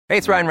Hey,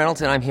 it's Ryan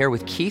Reynolds, and I'm here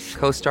with Keith,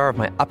 co-star of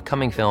my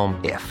upcoming film,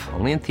 If,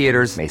 only in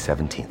theaters May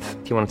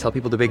 17th. Do you want to tell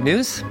people the big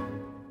news?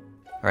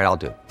 All right, I'll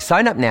do it.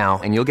 Sign up now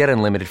and you'll get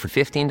unlimited for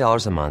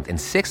 $15 a month and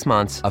 6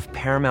 months of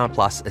Paramount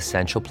Plus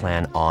Essential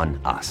Plan on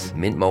us.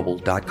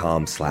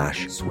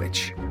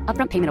 MintMobile.com/switch.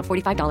 Upfront payment of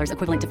 $45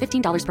 equivalent to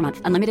 $15 per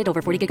month. Unlimited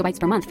over 40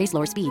 gigabytes per month. Face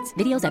lower speeds.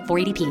 Videos at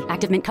 480p.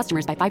 Active Mint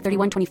customers by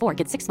 531.24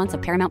 get 6 months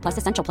of Paramount Plus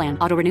Essential Plan.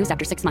 Auto renews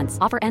after 6 months.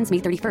 Offer ends May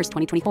 31st,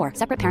 2024.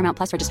 Separate Paramount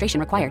Plus registration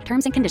required.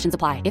 Terms and conditions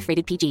apply if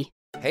rated PG.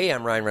 Hey,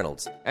 I'm Ryan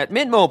Reynolds. At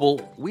Mint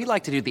Mobile, we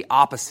like to do the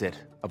opposite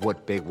of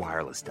what Big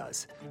Wireless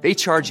does. They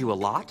charge you a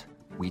lot.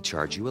 We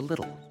charge you a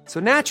little. So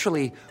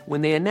naturally,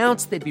 when they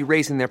announced they'd be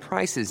raising their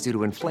prices due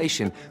to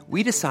inflation,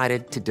 we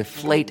decided to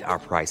deflate our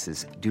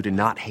prices due to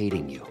not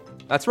hating you.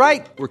 That's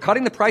right. We're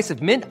cutting the price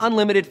of Mint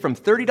Unlimited from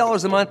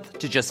 $30 a month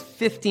to just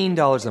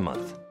 $15 a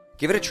month.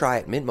 Give it a try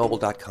at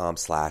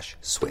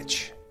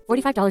mintmobile.com/switch.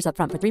 $45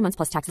 upfront for 3 months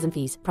plus taxes and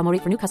fees. Promo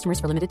rate for new customers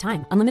for limited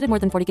time. Unlimited more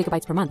than 40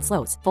 gigabytes per month.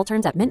 Slows full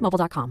terms at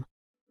mintmobile.com.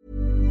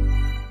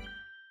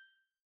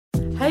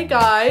 Hey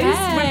guys,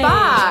 we're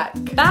back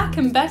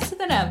and better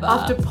than ever.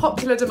 after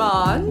popular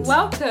demand.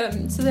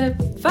 Welcome to the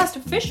first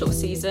official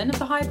season of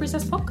the High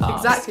Priestess podcast.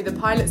 Exactly, the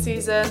pilot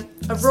season,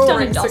 a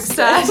roaring Done and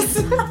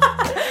success.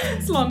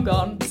 It's long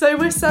gone. So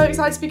we're so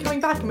excited to be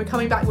coming back, and we're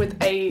coming back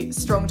with a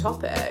strong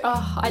topic.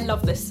 Oh, I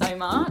love this so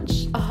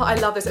much. Oh, I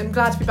love this. I'm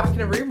glad to be back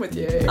in a room with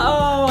you.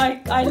 Oh,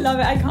 I love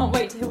it. I can't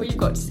wait to hear what you've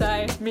got to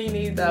say. Me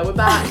neither. We're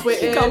back. We're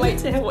in. Can't wait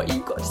to hear what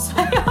you've got to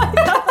say.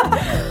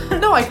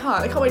 No, I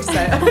can't. I can't wait to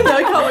say it. No,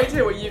 I can't wait to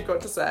hear what you've got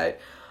to say.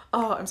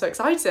 Oh, I'm so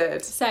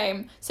excited.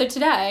 Same. So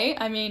today,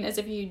 I mean, as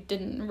if you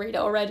didn't read it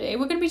already,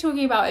 we're going to be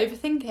talking about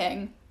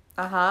overthinking.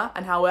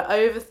 And how we're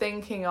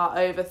overthinking our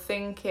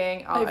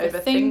overthinking.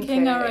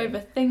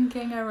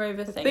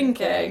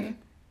 Overthinking.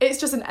 It's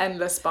just an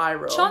endless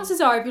spiral. Chances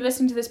are, if you're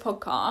listening to this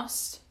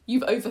podcast,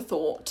 you've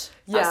overthought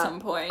at some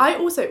point. I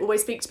also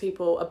always speak to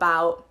people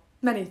about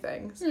many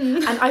things.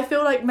 And I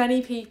feel like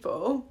many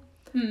people...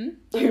 Who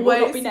will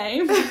not be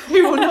named.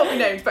 Who will not be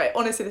named, but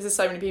honestly, this is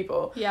so many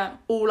people. Yeah.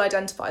 All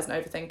identify as an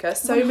overthinker.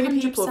 So 100%.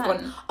 many people have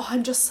gone, oh,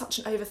 I'm just such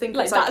an overthinker.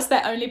 Like, It's that's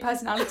their only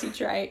personality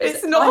trait.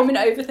 It's not. I'm an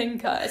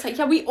overthinker. It's like,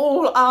 yeah, we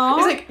all are.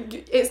 It's like,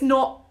 it's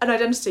not an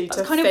identity That's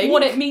to kind think. of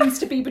what it means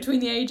to be between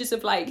the ages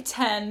of like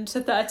 10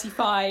 to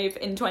 35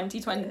 in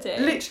 2020.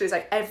 Literally, it's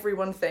like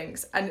everyone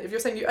thinks. And if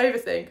you're saying you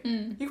overthink,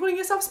 you're calling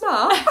yourself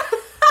smart?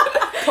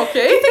 Cocky.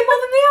 You think more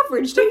than the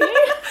average, do you?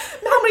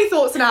 How many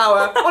thoughts an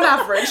hour, on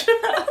average?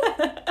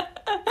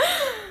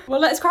 Well,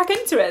 let's crack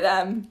into it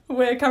then.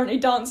 We're currently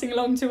dancing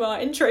along to our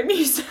intro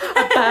music.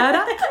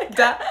 I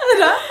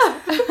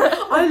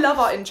love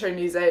our intro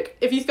music.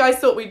 If you guys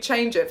thought we'd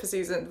change it for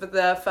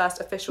the first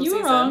official season,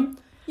 You were wrong.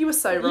 You were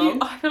so wrong.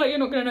 I feel like you're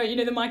not going to know. You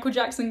know the Michael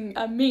Jackson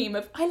meme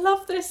of, I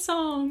love this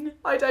song.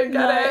 I don't get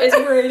No, it. it's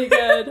really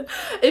good.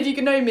 If you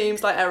can know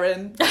memes like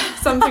Erin,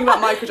 something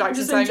about Michael Jackson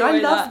Just saying, I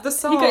enjoy love that. the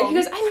song. He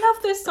goes, I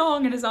love this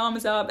song, and his arm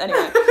is up.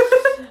 Anyway,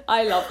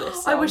 I love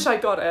this song. I wish I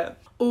got it.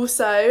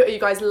 Also, are you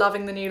guys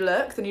loving the new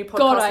look, the new podcast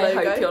God, I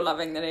logo? hope you're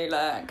loving the new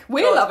look.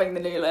 We're loving the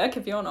new look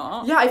if you're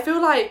not. Yeah, I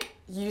feel like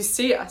you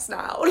see us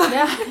now. Like,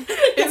 Yeah.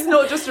 it's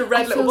not just a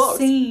red little box.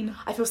 Seen.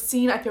 I feel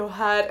seen, I feel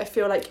heard, I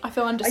feel like I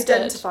feel understood.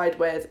 identified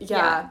with. Yeah.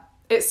 Yeah.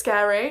 It's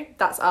scary.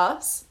 That's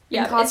us.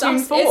 Yeah, in cartoon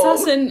it's form.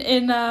 us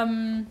in a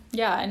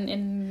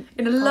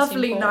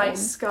lovely cartoon night form.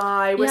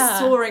 sky. We're Yeah.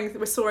 soaring,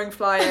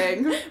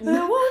 flying.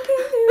 We're walking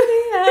through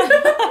the air.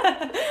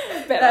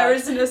 There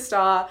isn't a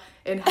star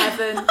in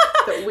heaven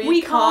that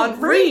we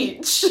can't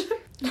reach.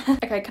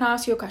 Okay, can I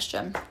ask you a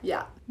question?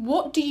 Yeah.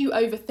 What do you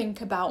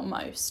overthink about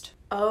most?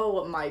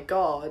 Oh my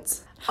god.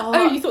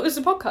 Oh, you thought this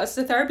was a podcast? It's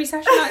a therapy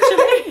session,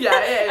 actually?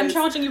 Yeah, it is. I'm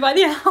charging you by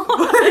the hour.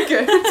 Very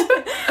good.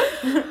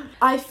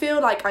 I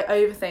feel like I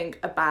overthink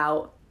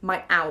about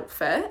my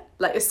outfit.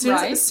 Like as soon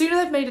as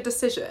I've made a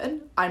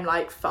decision, I'm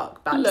like,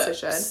 fuck, bad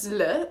decision.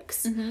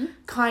 Looks.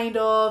 Kind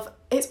of,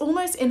 it's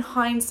almost in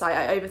hindsight,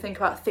 I overthink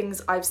about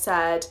things I've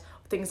said,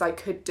 things I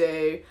could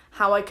do,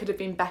 how I could have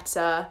been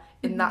better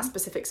in that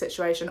specific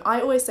situation.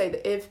 I always say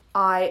that if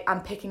I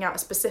am picking out a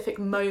specific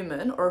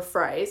moment or a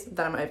phrase,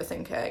 then I'm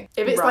overthinking.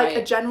 If it's like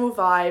a general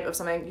vibe of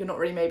something, you're not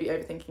really maybe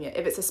overthinking it.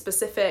 If it's a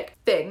specific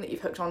thing that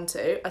you've hooked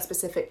onto, a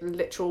specific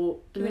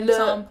literal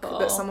look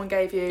that someone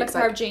gave you. Like a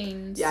pair of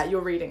jeans. Yeah,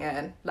 you're reading it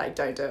in. Like,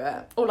 don't do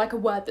it. Or like a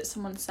word that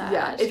someone said.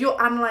 Yeah, if you're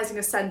analysing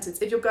a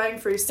sentence, if you're going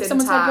through syntax,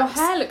 someone said your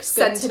hair looks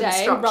good sentence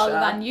today structure, rather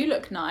than you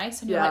look nice,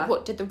 and you're like,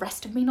 what, did the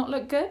rest of me not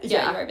look good?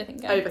 Yeah, you're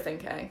overthinking.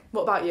 Overthinking.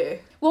 What about you?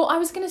 Well, I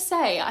was going to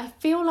say, I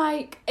feel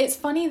like it's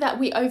funny that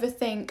we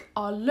overthink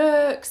our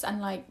looks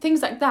and like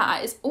things like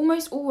that. It's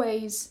almost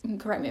always,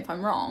 correct me if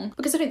I'm wrong,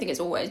 because I don't think it's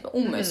always, but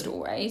almost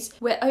always,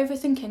 we're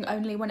overthinking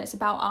only when it's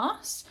about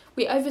us.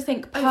 We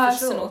overthink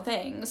personal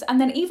things. And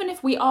then even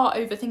if we are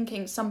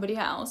overthinking somebody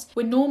else,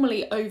 we're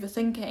normally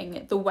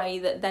overthinking the way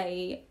that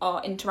they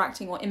are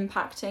interacting or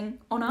impacting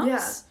on us.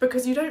 Yeah,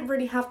 because you don't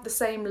really have the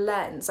same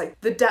lens. Like,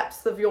 the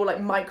depth of your,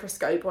 like,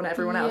 microscope on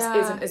everyone else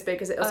isn't as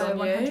big as it is on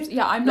 100%. you.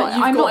 Yeah, I'm like,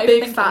 not got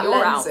big overthinking fat your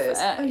lenses.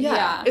 outfit. Oh,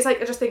 yeah. It's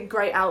like, I just think,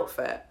 great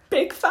outfit.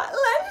 Big fat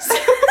lens.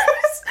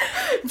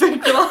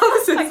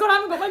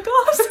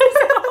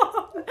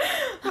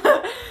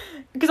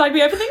 I'd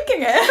be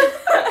overthinking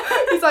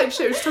it. He's like,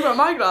 shit, we should talk about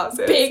my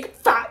glasses. Big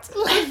fat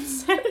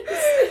lenses.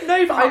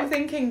 No, but I'm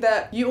thinking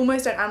that you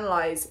almost don't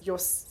analyse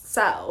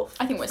yourself.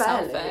 I think we're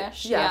fairly.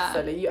 selfish. Yeah,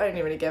 fully. You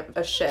only really give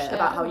a shit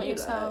about how you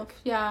look.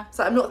 Yeah.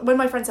 So I'm not. When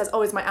my friend says,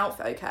 "Oh, is my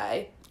outfit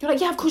okay?" You're like,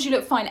 yeah, of course you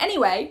look fine.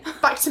 Anyway,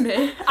 Back to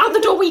me. out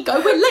the door we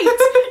go. We're late.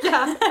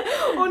 Yeah.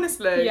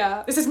 Honestly.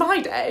 Yeah. This is my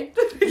day.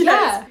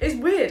 Yeah. It's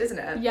weird, isn't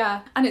it?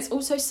 Yeah, and it's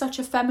also such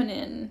a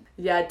feminine.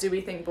 Yeah. Do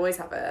we think boys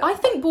have it? I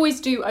think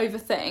boys do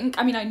overthink.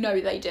 I mean, I know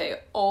they do,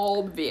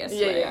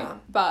 obviously. Yeah.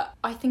 But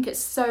I think it's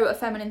so a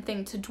feminine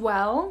thing to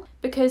dwell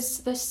because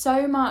there's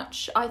so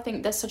much, I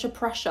think there's such a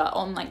pressure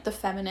on like the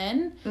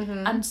feminine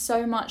and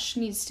so much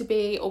needs to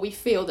be, or we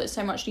feel that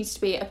so much needs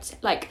to be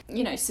like,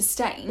 you know,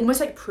 sustained.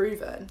 Almost like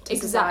proven to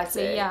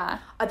Exactly, society. yeah.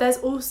 There's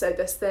also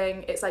this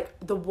thing, it's like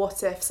the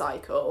what if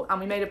cycle, and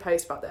we made a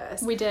post about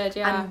this. We did,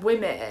 yeah. And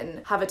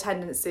women have a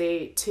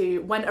tendency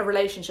to, when a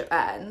relationship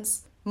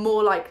ends,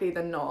 more likely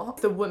than not,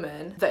 the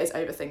woman that is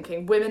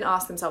overthinking. Women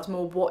ask themselves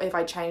more, what if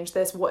I changed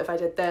this? What if I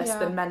did this?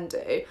 Than men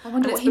do. I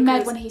wonder what he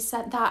meant when he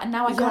said that, and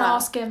now I can't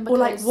ask him because... Or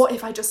like, what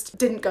if I just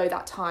didn't go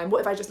that time? What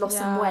if I just lost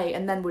some weight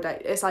and then would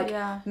I... It's like,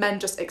 men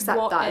just accept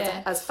what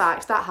that as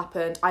fact. That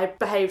happened. I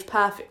behaved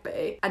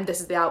perfectly and this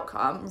is the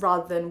outcome,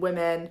 rather than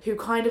women who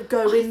kind of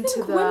go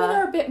into the... women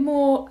are a bit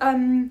more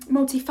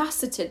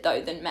multifaceted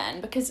though than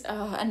men because,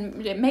 and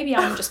maybe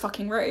I'm just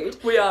fucking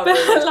rude. We are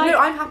rude. Like, no,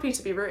 I'm happy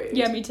to be rude.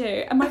 Yeah, me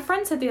too. And my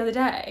friend said the other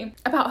day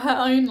about her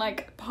own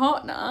like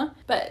partner,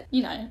 but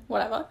you know,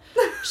 whatever.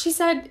 She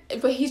said,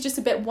 but he's just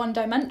a bit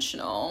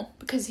one-dimensional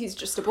because he's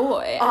just a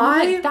boy. And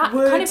I that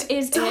would kind of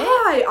is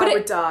die. it. I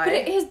would die. But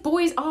it is,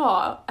 boys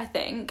are, I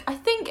think. I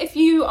think if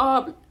you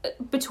are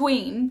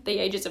between the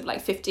ages of like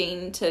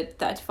 15 to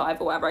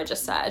 35 or whatever I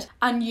just said,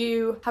 and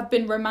you have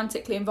been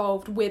romantically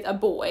involved with a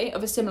boy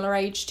of a similar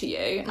age to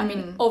you, I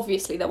mean,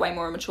 obviously they're way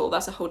more immature,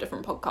 that's a whole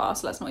different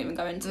podcast, let's not even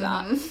go into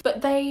that,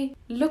 but they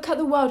look at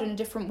the world in a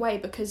different way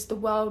because the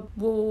world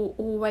will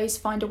always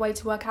find a way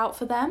to work out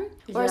for them,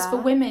 whereas for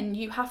women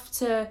you have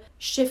to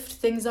shift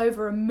things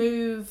over and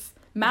move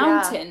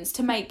mountains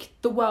to make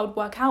the world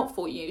work out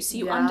for you, so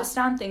you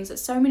understand things at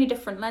so many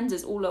different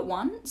lenses all at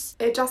once.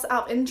 It just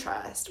out of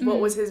interest, what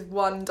was his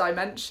one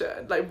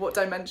dimension? Like, what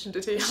dimension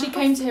did he have? She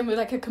came to him with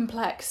like a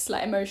complex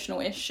like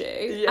emotional issue,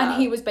 and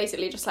he was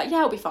basically just like, yeah,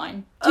 I'll be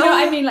fine. Do you know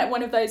what I mean? Like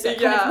one of those like,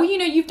 kind of, well, you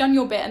know, you've done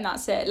your bit and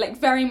that's it. Like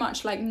very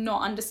much like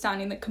not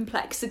understanding the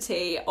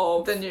complexity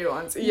of the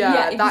nuance.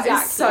 That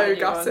is so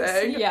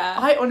gutting. Yeah,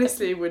 I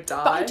honestly would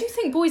die. But I do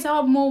think boys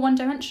are more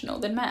one-dimensional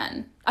than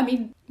men. I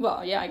mean,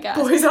 well, yeah, I guess.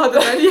 Boys are the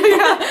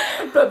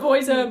men, but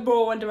boys are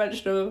more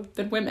one-dimensional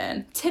than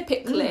women.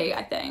 Typically,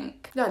 I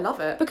think. Yeah, I love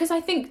it. Because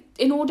I think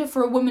in order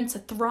for a woman to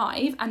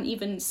thrive and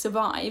even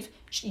survive,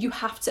 you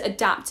have to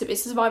adapt to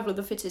it's survival of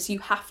the fittest. You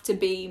have to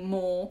be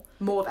more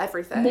of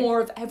everything.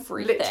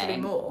 Literally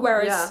more.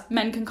 Whereas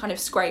men can kind of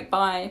scrape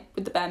by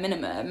with the bare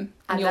minimum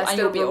and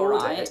you'll be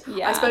alright.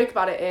 Yeah. I spoke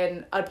about it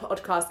in a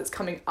podcast that's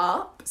coming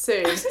up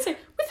soon. I was going to say,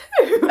 with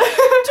who?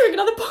 Doing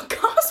another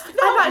podcast with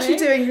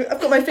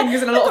I've got my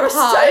fingers in a lot of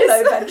pies.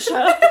 Solo venture.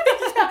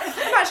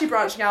 I'm actually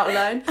branching out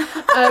alone.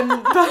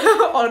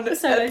 On a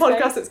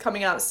podcast that's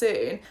coming out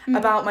soon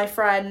about my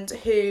friend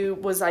who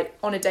was like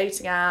on a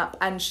dating app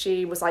and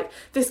she was like,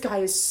 this guy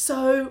is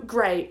so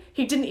great.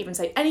 He didn't even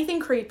say anything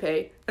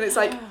creepy. And it's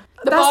like,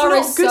 the that's bar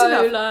not is good so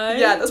enough. low.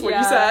 Yeah, that's what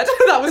you said.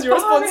 That was your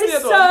response to the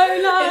other one.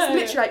 It's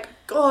literally like,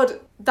 God,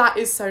 that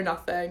is so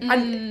nothing.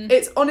 And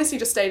it's honestly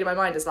just stayed in my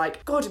mind as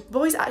like, God,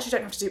 boys actually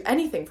don't have to do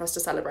anything for us to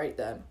celebrate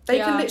them. They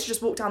can literally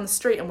just walk down the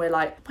street and we're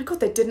like, oh my God,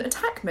 they didn't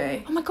attack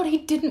me. Oh my God, he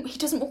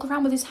doesn't walk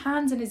around with his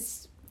hands in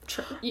his...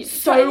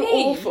 So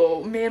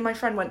awful. Me and my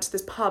friend went to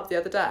this pub the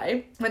other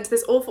day. Went to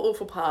this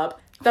awful pub.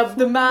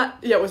 The mat,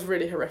 it was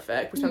really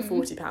horrific. We spent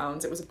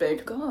 £40. It was a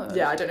big... Oh God.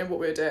 Yeah, I don't know what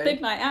we were doing.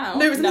 Big night out.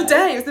 No, it was in the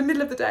day. It was the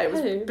middle of the day. It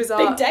was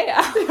bizarre. Big day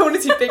out.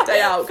 Honestly, big day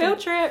out. Field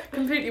trip.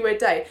 Completely weird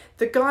day.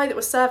 The guy that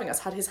was serving us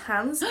had his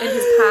hands in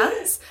his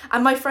pants,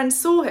 and my friend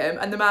saw him,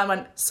 and the man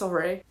went,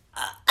 sorry.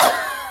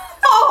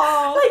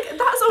 Oh, like,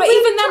 that's a But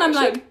weird even then I'm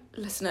interaction. like,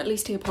 listen, at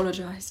least he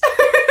apologised.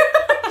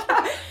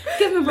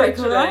 Give him a break,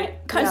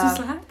 alright? Cut some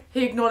slack.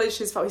 He acknowledged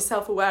his fault. He's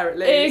self-aware at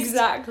least.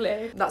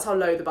 Exactly. That's how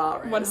low the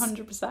bar is.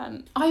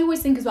 100%. I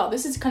always think as well,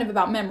 this is kind of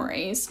about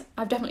memories.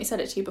 I've definitely said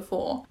it to you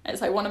before.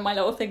 It's like one of my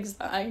little things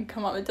that I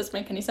come up with doesn't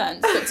make any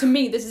sense. But to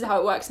me, this is how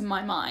it works in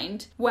my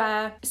mind.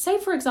 Where, say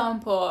for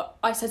example,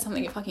 I said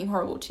something fucking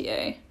horrible to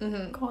you.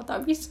 Mm-hmm. God, that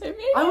would be so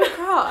mean. I would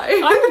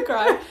cry. I would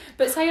cry.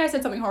 But say I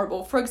said something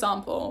horrible. For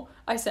example,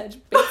 I said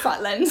big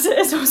fat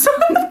lenses or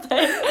something.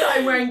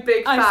 I'm wearing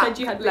big fat lenses. I said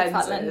you had big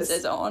fat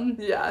lenses on.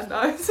 Yeah,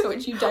 nice.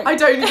 Which you don't. I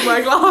don't even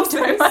wear glasses.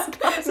 Don't wear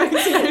glasses. Makes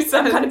no sense.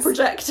 I'm kind of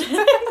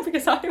projecting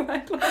because I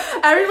wear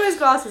glasses. Everyone wears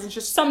glasses and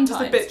just sometimes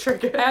just a bit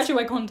triggered. I actually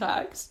wear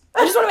contacts.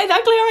 I just want to make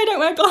that clear. I don't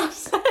wear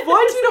glasses.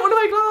 Why do you not want to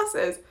wear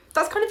glasses?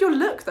 That's kind of your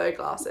look, though,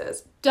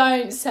 glasses.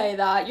 Don't say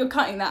that. You're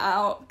cutting that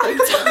out. No,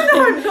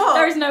 I'm not.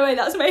 There is no way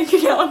that's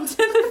making it onto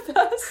the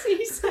first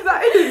season.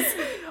 That is.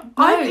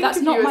 No,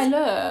 that's not my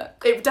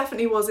look. It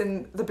definitely was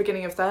in the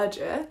beginning of third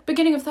year.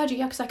 Beginning of third year,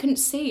 yeah, because I couldn't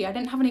see. I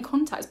didn't have any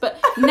contacts. But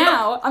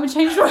now I'm a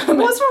changed woman.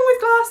 What's wrong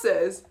with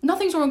glasses?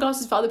 Nothing's wrong with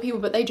glasses for other people,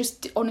 but they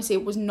just, honestly,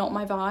 it was not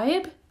my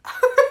vibe.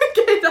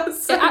 Okay,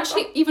 that's so it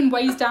actually even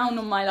weighs down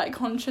on my like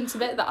conscience a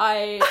bit that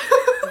I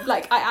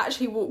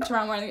actually walked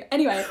around wearing.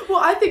 Anyway, well,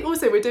 I think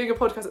also we're doing a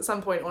podcast at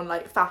some point on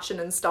like fashion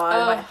and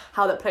style and like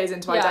how that plays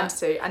into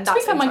identity, and that's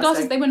to be fair, my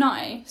glasses, they were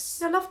nice.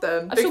 Yeah, I love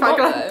them.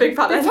 Big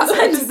fat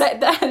lenses.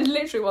 They're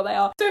literally what they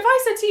are. So if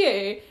I said to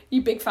you,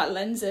 you big fat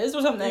lenses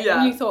or something,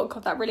 and you thought,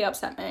 God, that really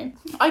upset me,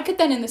 I could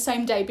then in the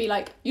same day be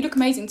like, you look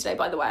amazing today,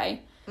 by the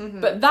way.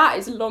 Mm-hmm. But that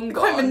is long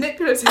gone. Quite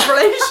manipulative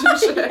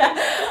relationship.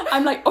 Yeah.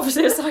 I'm like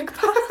obviously a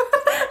psychopath.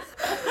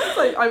 It's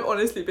like I'm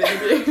honestly being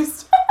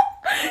abused.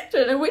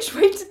 Don't know which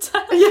way to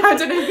turn. Yeah, I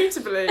don't know who to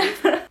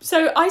believe.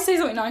 So I say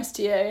something nice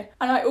to you,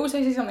 and I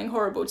also say something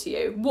horrible to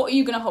you. What are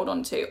you going to hold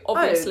on to?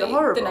 Obviously,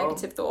 the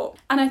negative thought.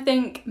 And I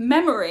think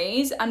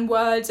memories and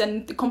words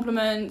and the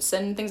compliments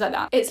and things like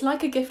that, it's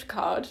like a gift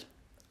card.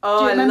 Oh,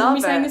 do you remember I love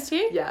me saying this to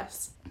you?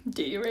 Yes.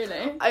 Do you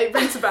really? It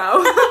rings a bell.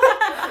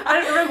 I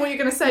don't remember what you're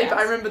going to say, but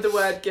I remember the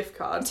word gift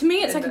card. To me,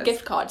 it's like a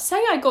gift card. Say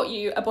I got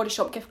you a Body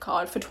Shop gift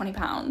card for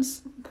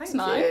 £20. Thank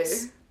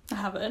nice. you. I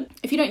haven't.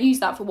 If you don't use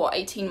that for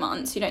 18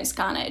 months, you don't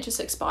scan it, it just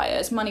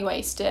expires. Money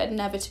wasted,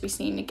 never to be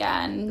seen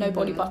again. No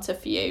body butter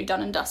for you,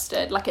 done and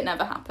dusted, like it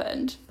never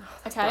happened.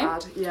 Okay?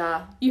 Bad.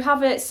 Yeah. You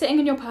have it sitting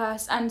in your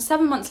purse, and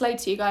 7 months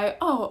later you go,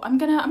 oh,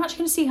 I'm actually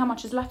gonna see how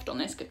much is left on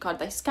this gift card.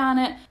 They scan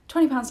it,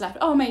 £20 left.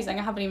 Oh, amazing,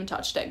 I haven't even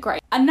touched it.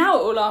 Great. And now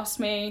it will last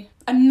me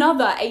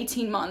another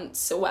 18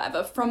 months or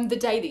whatever from the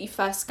day that you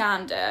first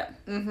scanned it.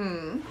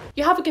 Mm-hmm.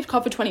 You have a gift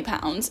card for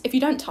 £20. If you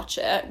don't touch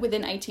it,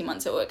 within 18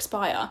 months it will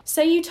expire.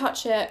 Say you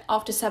touch it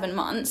after 7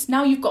 months,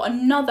 now you've got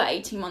another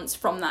 18 months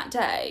from that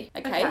day.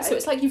 Okay? So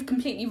it's like you've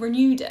completely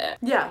renewed it.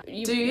 Yeah.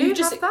 Do you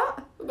just have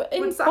that?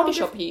 In Body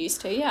Shop you used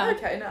to, yeah.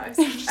 Okay, nice.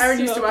 Erin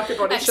used to work at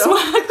Body Shop.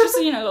 Just,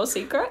 a little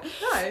secret.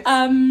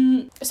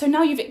 Nice. So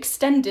now you've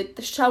extended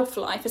the shelf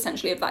life,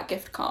 essentially, of that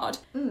gift card.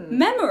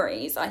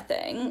 Memories, I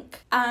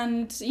think,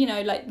 and,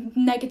 like,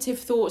 negative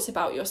thoughts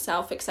about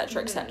yourself,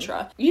 etc.,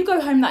 etc. You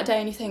go home that day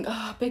and you think,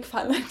 oh, big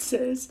fat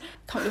lenses.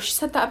 Can't believe she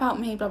said that about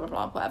me, blah, blah,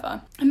 blah,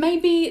 whatever. And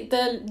maybe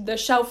the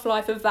shelf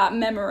life of that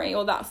memory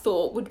or that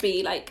thought would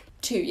be, like,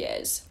 2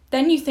 years.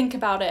 Then you think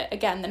about it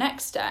again the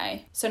next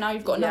day. So now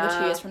you've got another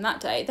 2 years from that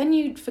day. Then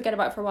you forget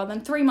about it for a while.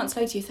 Then 3 months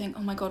later you think,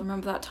 oh my God,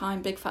 remember that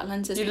time, big fat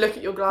lenses. You look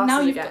at your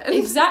glasses again.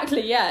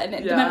 Exactly, yeah. And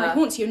the memory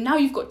haunts you. And now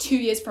you've got 2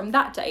 years from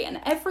that day. And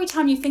every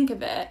time you think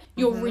of it,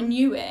 you're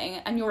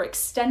renewing and you're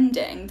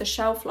extending the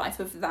shelf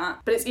life of that.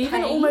 But it's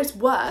even almost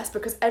worse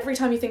because every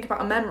time you think about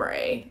a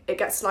memory, it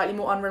gets slightly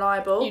more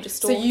unreliable. You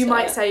distort So you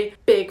might say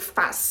big,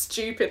 fat,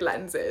 stupid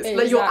lenses.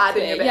 Exactly. Like you're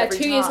adding a bit every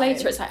 2 time. years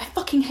later, it's like, I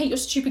fucking hate your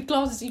stupid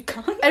glasses, you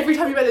cunt. Every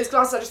time you wear those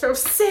glasses, I just feel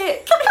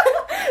sick.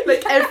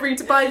 Like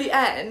by the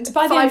end,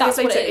 5 years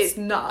later, it's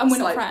nuts. And we're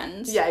not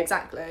friends. Yeah,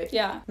 exactly.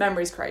 Yeah.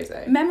 Memory's crazy.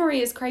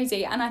 Memory is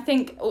crazy. And I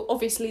think,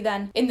 obviously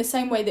then, in the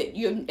same way that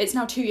it's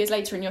now 2 years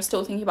later and you're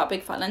still thinking about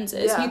big fat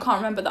lenses, you can't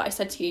remember that I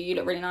said to you, you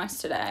look really nice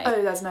today.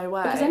 Oh, there's no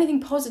way. Because anything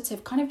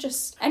positive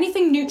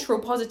anything neutral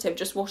positive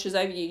just washes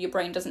over you. Your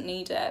brain doesn't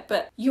need it.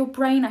 But your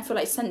brain, I feel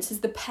like, senses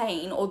the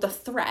pain or the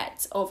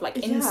threat of like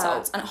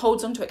insults and it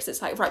holds onto it because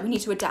it's like, right, we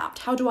need to adapt.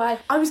 How do I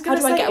get away with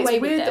this?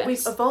 It's weird that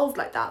we've evolved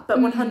like that, but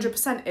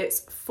 100%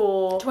 it's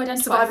for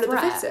survival of the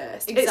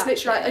fittest. Exactly. It's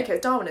literally like, okay,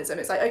 Darwinism.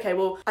 It's like, okay,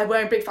 well, I'm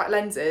wearing big fat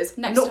lenses.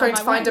 I'm not going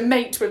to find a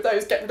mate with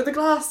those, get rid of the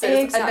glasses.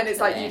 Exactly. And then it's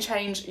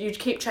like you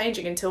keep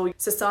changing until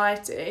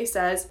society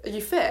says, are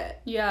you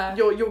fit? Yeah.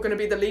 You're going to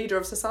be the leader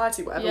of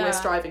society, whatever we're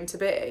striving to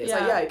be. It's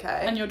like, yeah,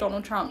 okay. And you're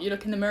Donald Trump. You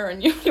look in the mirror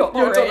and you're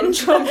orange. Donald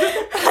Trump.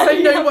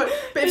 They know what.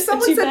 But if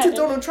someone said to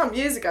Donald Trump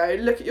years ago,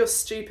 look at your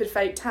stupid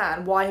fake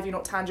tan, why have you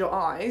not tanned your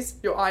eyes,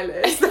 your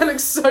eyelids? That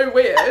looks so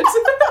weird.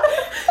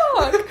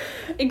 Fuck.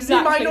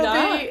 Exactly. He might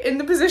not be in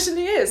the position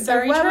he is. So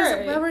Very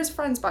true. Where were his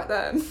friends back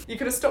then? You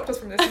could have stopped us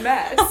from this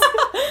mess.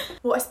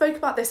 Well, I spoke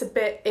about this a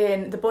bit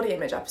in the body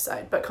image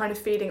episode, but kind of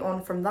feeding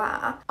on from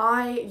that,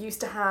 I used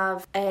to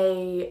have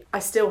I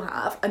still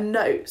have a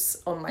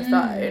notes on my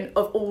phone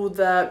of all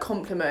the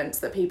compliments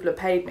that people have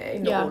paid me.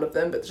 Not all of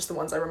them, but just the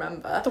ones I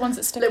remember. The ones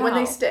that stick like, out. When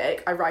they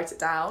stick, I write it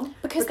down.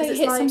 Because they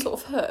hit some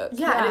sort of hook.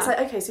 Yeah, and it's like,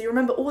 okay, so you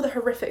remember all the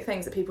horrific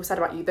things that people said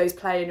about you, those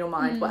play in your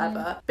mind,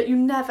 whatever, but you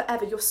never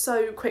ever, you're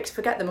so quick to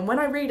forget them. And when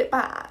I read it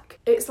back,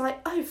 it's like,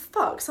 oh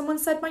fuck, someone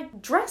said my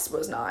dress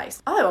was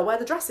nice. Oh, I'll wear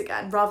the dress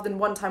again. Rather than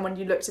one time when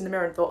you looked in the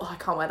mirror and thought, oh, I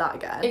can't wear that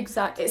again.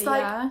 Exactly. It's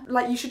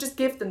like you should just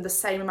give them the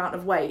same amount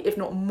of weight, if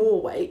not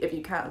more weight if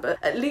you can, but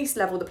at least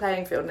level the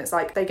playing field, and it's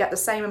like they get the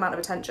same amount of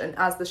attention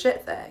as the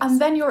shit things. And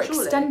then you're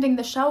extending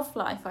the shelf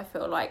life, I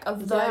feel like,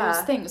 of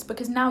those things,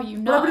 because now you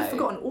know. Well, I would have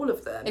forgotten all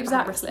of them.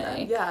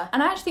 Exactly. Yeah.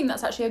 And I actually think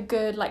that's actually a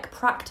good like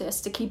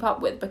practice to keep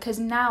up with, because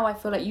now I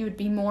feel like you would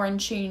be more in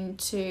tune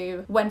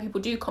to when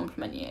people do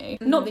compliment you.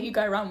 Not that you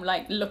go around I'm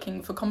like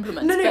looking for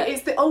compliments. No,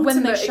 it's the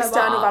ultimate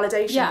external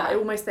validation. Yeah. I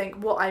almost think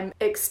I'm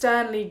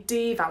externally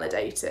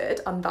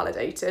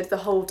unvalidated the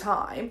whole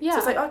time. Yeah. So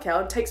it's like, okay,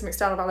 I'll take some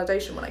external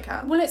validation when I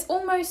can. Well, it's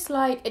almost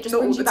like it just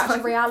Not brings all you the back to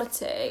time.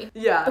 reality.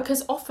 Yeah.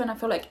 Because often I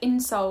feel like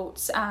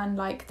insults and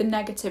like the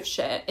negative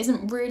shit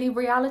isn't really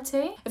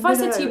reality. If I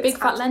said to you big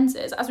fat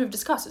lenses, as we've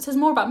discussed, it says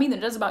more about me than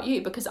it does about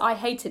you because I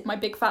hated my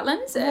big fat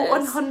lenses.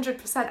 Well,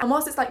 100%. And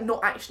whilst it's like not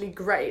actually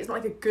great, it's not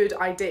like a good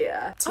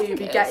idea to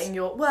be getting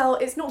your... Well,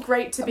 it's not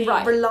great to be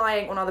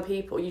relying on other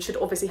people. You should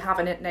obviously have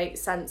an innate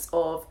sense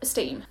of...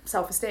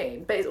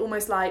 Self-esteem. But it's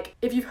almost like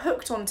if you've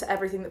hooked onto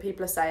everything that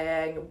people are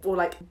saying or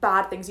like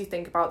bad things you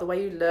think about, the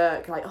way you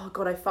look, like, oh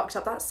God, I fucked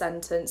up that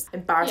sentence,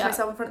 embarrassed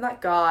myself in front of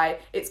that guy,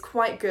 it's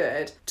quite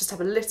good just to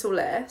have a little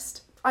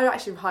list. I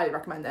actually highly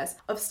recommend this,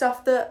 of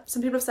stuff that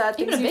some people have said,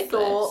 things you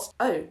thought, list.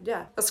 Oh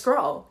yeah, a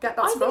scroll, get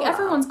that scroll. I think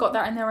everyone's got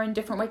that in their own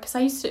different way, because I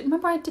used to,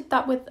 remember I did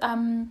that with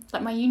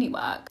like my uni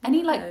work.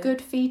 Any like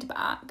good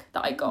feedback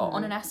that I got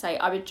on an essay,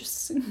 I would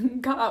just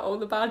cut out all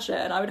the bad shit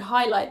and I would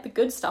highlight the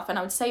good stuff and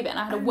I would save it, and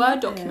I had a Word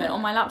document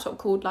on my laptop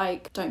called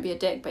like, don't be a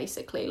dick,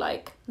 basically,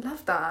 like...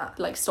 Love that.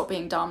 Like, stop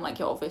being dumb, like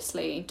you're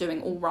obviously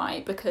doing all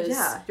right, because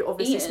you're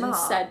obviously Ian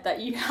smart. said that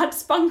you had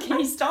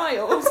spunky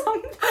style or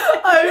something.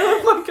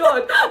 Oh my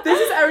God, this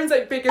is Erin's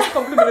like biggest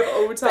compliment of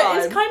all time. But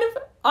it's kind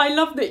of, I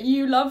love that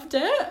you loved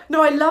it.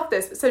 No, I love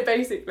this. So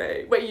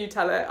basically, wait, you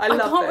tell it. I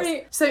love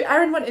this. So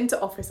Erin went into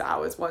office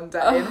hours one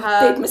day.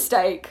 Big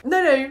mistake.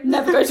 No.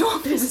 Never go to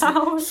office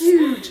hours.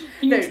 Huge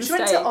mistake. She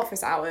went to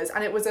office hours,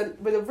 and it was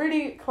with a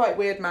really quite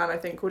weird man, I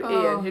think, called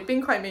Ian, who'd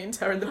been quite mean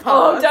to her in the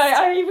past. Oh,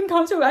 I even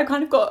can't talk. I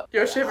kind of got...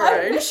 You're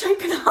shivering. I'm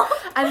shaken up.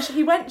 And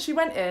she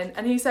went in,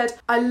 and he said,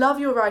 I love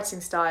your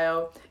writing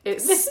style.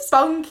 It's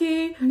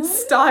spunky,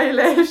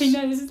 stylish. I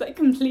know, this is like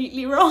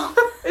completely wrong.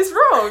 It's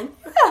wrong?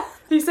 Yeah.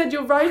 He said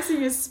your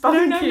writing is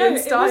spunky and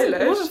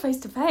stylish. It wasn't face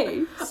to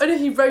face. Oh no,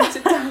 he wrote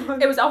it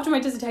down. It was after my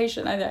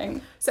dissertation, I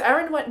think. So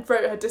Erin went and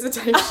wrote her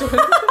dissertation.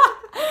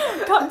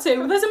 Cut to.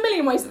 Well, there's a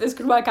million ways that this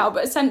could work out,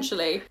 but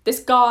essentially, this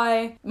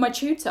guy, my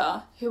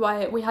tutor, who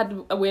we had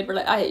a weird,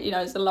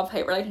 it's a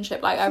love-hate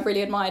relationship. Like, I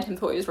really admired him,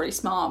 thought he was really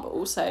smart, but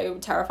also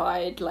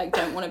terrified, like,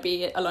 don't want to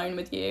be alone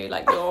with you,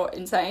 like, you're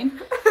insane.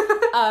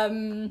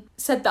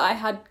 Said that I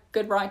had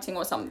good writing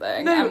or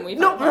something. No, and we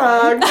not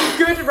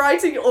good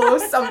writing or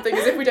something,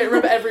 as if we don't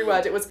remember every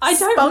word. It was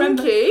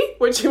spunky,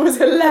 which was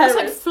hilarious. It was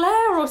like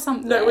flair or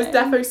something. No, it was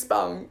defo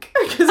spunk.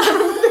 Because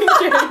I'm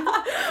thinking,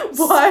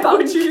 why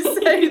would you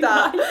say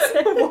that?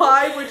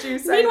 Why would you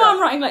say that? Meanwhile,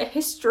 I'm writing like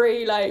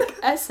history, like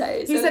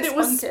essays. He said it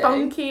was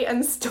spunky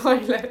and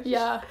stylish.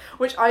 Yeah.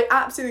 Which I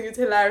absolutely think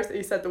is hilarious that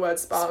he said the word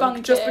spunk.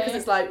 Spunky. Just because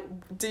it's like,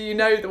 do you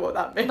know what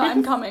that means? That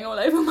I'm coming all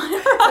over my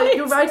writing. So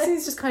your writing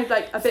is just kind of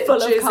like a bit full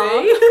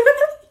jizzy.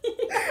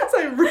 It's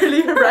like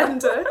really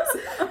horrendous,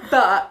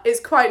 but it's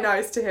quite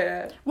nice to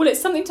hear. Well,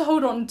 it's something to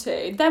hold on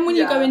to. Then when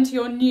you go into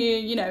your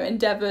new,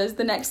 endeavours,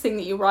 the next thing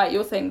that you write,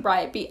 you'll think,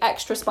 right, be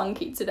extra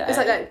spunky today. It's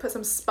like put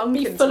some spunk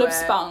into it. Be full of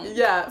spunk.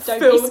 Yeah, don't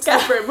fill be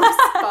the room with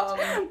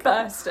spunk.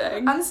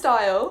 Bursting. And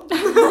style.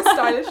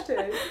 Stylish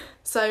too.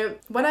 So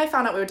when I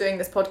found out we were doing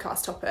this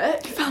podcast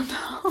topic... Found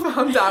out.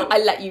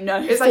 I let you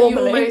know. It's formally. like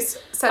you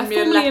almost sent me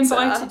a letter,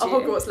 a you.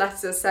 Hogwarts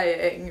letter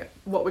saying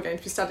what we're going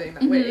to be studying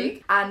that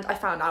week, and I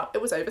found out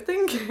it was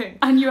overthinking.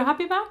 And you were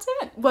happy about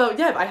it? Well,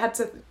 yeah, but I had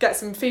to get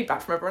some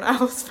feedback from everyone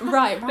else.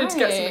 Right. To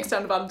get some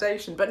external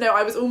validation. But no,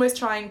 I was almost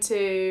trying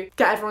to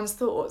get everyone's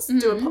thoughts,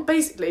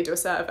 basically do a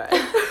survey.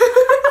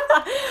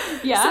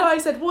 Yeah. So I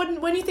said,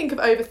 when you think of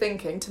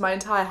overthinking, to my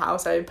entire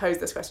house, I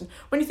posed this question.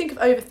 When you think of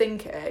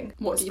overthinking,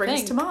 what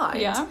springs to mind?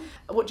 Yeah.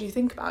 What do you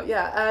think about?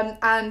 Yeah.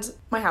 And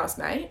my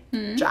housemate,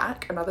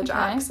 Jack, another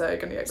Jack, so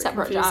going to get a bit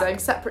confusing.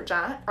 Separate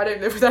Jack. I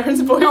don't live with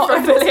Erin's boyfriend. Not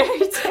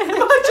affiliated.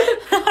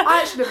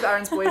 I actually live with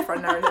Erin's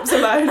boyfriend. Erin lives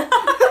alone.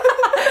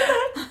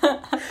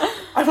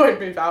 I won't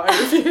move out,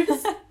 I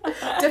refuse.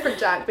 Different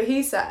Jack, but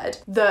he said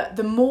that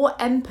the more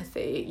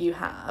empathy you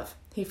have,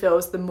 he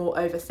feels the more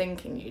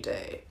overthinking you do.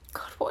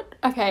 God, what?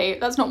 Okay,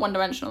 that's not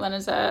one-dimensional then,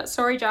 is it?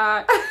 Sorry,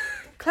 Jack.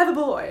 Clever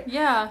boy.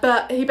 Yeah.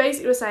 But he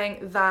basically was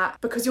saying that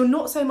because you're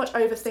not so much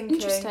overthinking...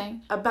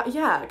 Interesting.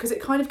 Because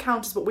it kind of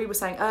counters what we were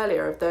saying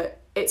earlier of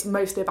that it's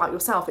mostly about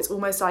yourself. It's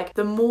almost like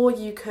the more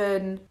you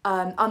can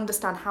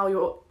understand how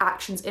your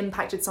actions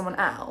impacted someone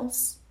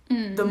else...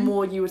 the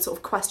more you would sort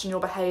of question your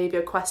behaviour,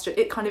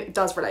 it kind of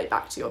does relate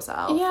back to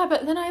yourself. Yeah,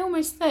 but then I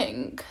almost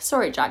think,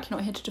 sorry Jack, you're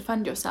not here to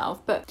defend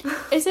yourself, but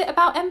is it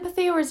about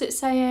empathy, or is it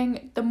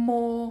saying the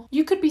more,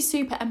 you could be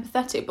super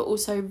empathetic but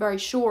also very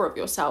sure of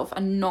yourself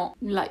and not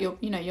let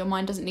your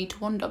mind doesn't need to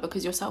wander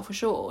because you're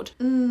self-assured.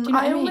 Do you know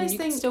what I mean? You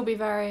can still be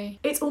very...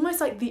 It's almost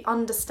like the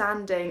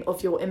understanding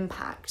of your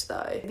impact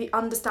though. The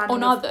understanding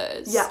on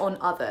others. Yeah, on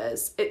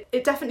others.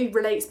 It definitely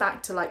relates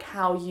back to like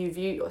how you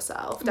view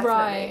yourself, definitely.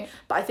 Right.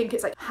 But I think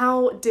it's like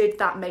how did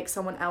that make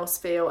someone else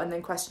feel, and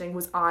then questioning,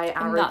 was I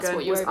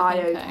arrogant, was I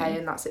okay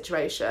in that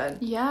situation?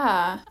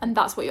 Yeah, and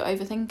that's what you're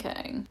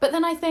overthinking. But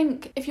then I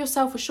think if you're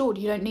self-assured,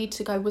 you don't need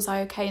to go, was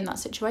I okay in that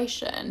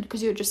situation,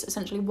 because you're just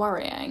essentially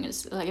worrying.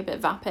 It's like a bit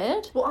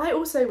vapid. Well, I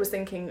also was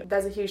thinking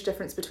there's a huge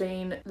difference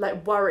between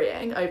like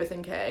worrying,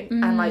 overthinking,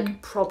 and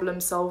like problem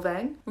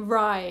solving.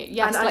 Right,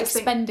 yes, and like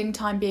spending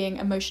time being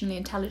emotionally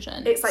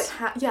intelligent. It's like,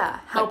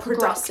 how like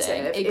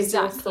productive is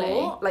your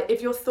thought? Like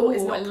if your thought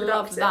is not productive.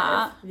 Love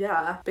that.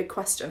 Yeah, big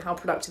question. How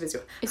productive is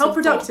your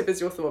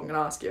thought? I'm going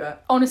to ask you it.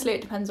 Honestly,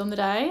 it depends on the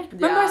day. Yeah.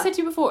 Remember I said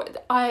to you before,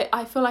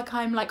 I feel like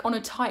I'm like on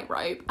a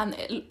tightrope, and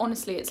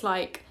honestly it's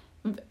like,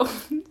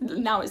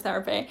 now it's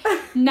therapy.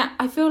 Now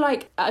I feel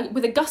like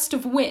with a gust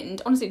of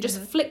wind, honestly, just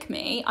flick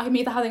me. I'm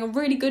either having a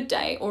really good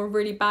day or a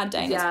really bad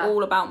day, and it's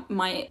all about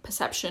my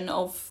perception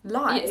of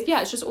life.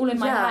 It's just all in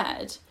my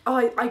head. Oh,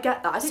 I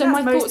get that. I think so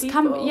that's my thoughts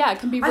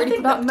can be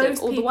really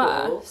productive or the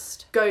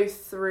worst. Go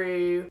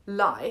through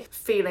life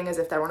feeling as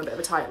if they're on a bit of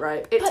a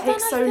tightrope. It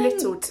takes so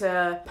little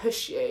to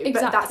push you. Exactly.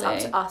 But that's up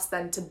to us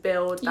then to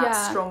build that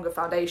stronger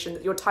foundation,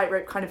 that your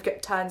tightrope kind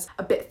of turns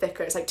a bit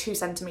thicker. It's like 2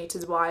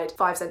 centimetres wide,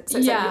 5 centimetres. So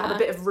it's like you have a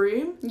bit of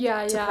room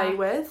to play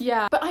with.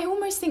 Yeah. But I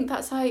almost think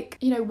that's like,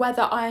 you know,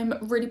 whether I'm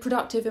really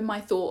productive in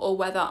my thought or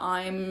whether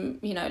I'm,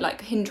 you know,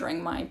 like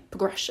hindering my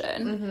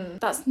progression.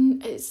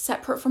 It's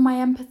separate from my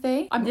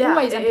empathy. I'm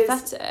always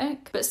empathetic,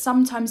 but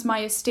sometimes my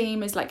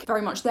esteem is like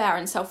very much there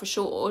and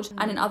self-assured,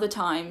 and in other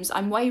times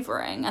I'm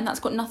wavering, and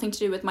that's got nothing to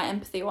do with my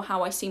empathy or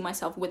how I see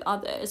myself with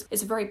others.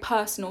 It's a very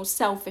personal,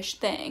 selfish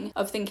thing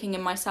of thinking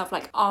in myself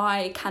like,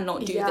 I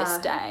cannot do this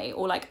day,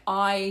 or like,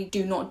 I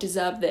do not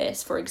deserve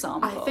this, for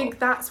example. I think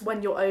that's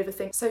when you're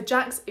overthinking. So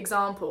Jack's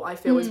example, I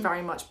feel, is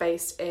very much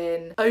based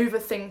in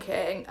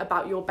overthinking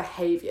about your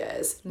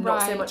behaviours,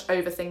 not so much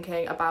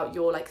overthinking about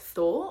your like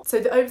thoughts. So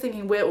the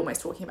overthinking we're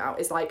almost talking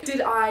about is like,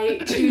 did I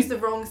choose the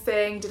wrong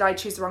thing? Did I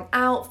choose the wrong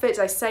outfit?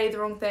 Did I say the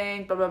wrong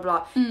thing? Blah, blah,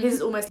 blah.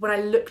 His is almost, when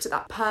I looked at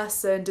that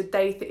person, did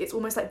they think, it's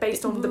almost like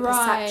based on the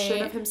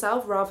perception of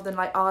himself, rather than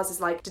like ours is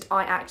like, did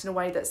I act in a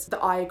way that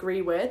I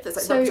agree with,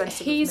 that's like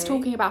representative of me? So he's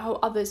talking about how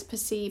others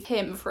perceive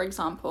him, for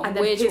example, and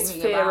then his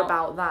fear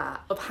about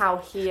that, of how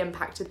he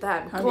impacted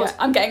them.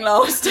 I'm getting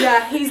lost.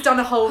 Yeah, he's done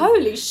a whole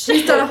holy shit,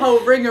 he's done a whole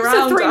ring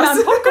around it's a 3-man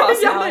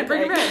podcast now. No,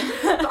 bring him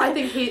in. But I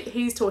think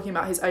he's talking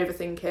about his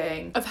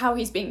overthinking of how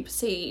he's being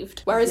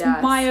perceived, whereas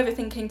my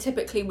overthinking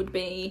typically would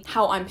be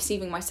how I'm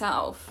perceiving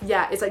myself.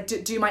 Yeah, it's like,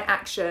 do my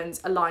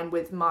actions align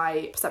with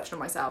my perception of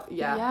myself?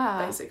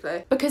 Yeah,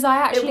 basically. Because I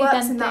actually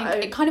then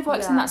think it kind of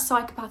works in that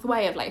psychopath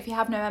way of like, if you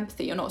have no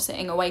empathy, you're not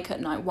sitting awake at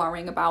night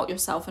worrying about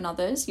yourself and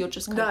others. You're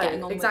just kind of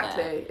getting on with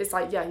it. It's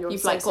like,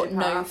 you've like got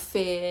no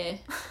fear.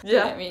 You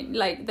know what I mean?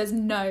 Like, there's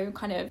no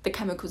kind of the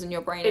chemicals in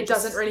your brain. It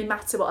doesn't really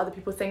matter what other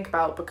people think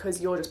about,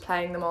 because you're just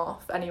playing them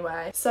off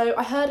anyway. So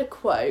I heard a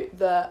quote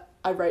that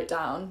I wrote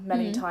down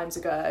many moons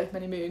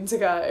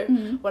ago,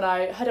 when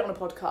I heard it on a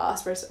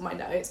podcast, wrote it in my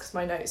notes, because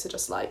my notes are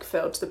just like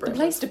filled to the brim. The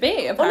place to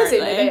be, apparently. Honestly,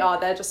 they are.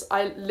 They're just,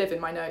 I live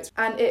in my notes.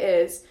 And it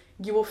is,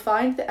 you will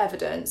find the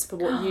evidence for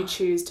what you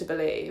choose to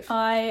believe.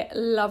 I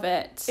love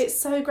it. It's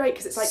so great,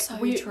 because it's like, so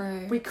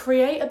we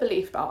create a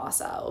belief about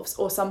ourselves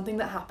or something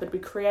that happened. We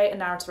create a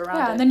narrative around it.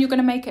 Yeah, and then you're going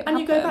to make it happen.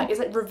 And you go back. It's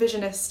like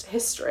revisionist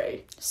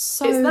history.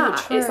 So it's that.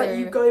 true. It's like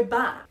you go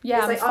back. Yeah,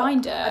 it's like,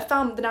 find it. I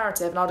found the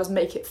narrative and I'll just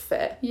make it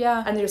fit.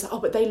 Yeah. And you're just like, oh,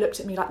 but they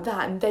looked at me like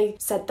that and they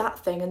said that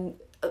thing, and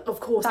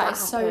of course that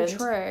is happened. So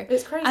true.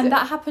 It's crazy. And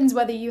that happens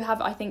whether you have,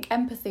 I think,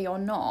 empathy or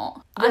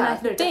not. Yeah, and I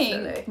think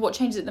definitely. What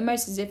changes it the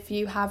most is if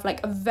you have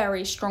like a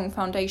very strong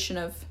foundation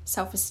of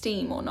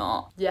self-esteem or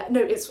not. Yeah,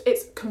 no, it's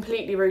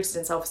completely rooted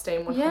in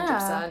self-esteem,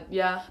 100%.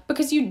 Yeah.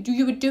 Because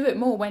you would do it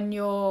more when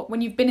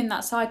you've been in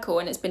that cycle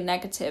and it's been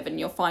negative and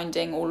you're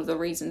finding all of the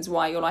reasons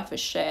why your life is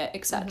shit,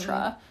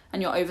 etc.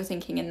 And you're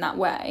overthinking in that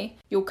way,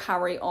 you'll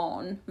carry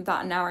on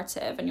that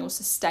narrative and you'll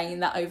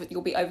sustain that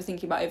you'll be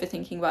overthinking about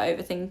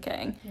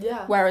overthinking.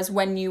 Yeah. Whereas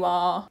when you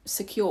are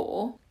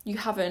secure, you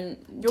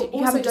haven't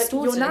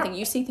distorted anything.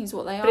 You see things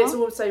what they are. But it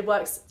also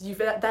works, you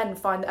then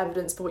find the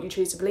evidence for what you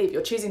choose to believe.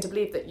 You're choosing to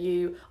believe that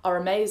you are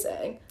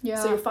amazing.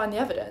 Yeah. So you'll find the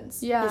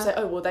evidence. Yeah. You'll say,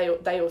 oh, well,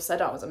 they all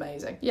said I was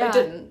amazing. Yeah.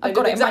 They didn't. I've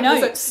got it in my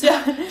notes.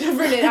 Yeah.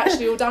 Brilliant.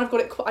 Actually, all down, I've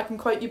got it, I can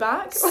quote you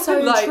back. So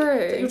like,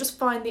 true. You'll just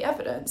find the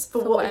evidence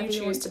for what you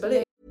choose to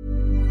believe.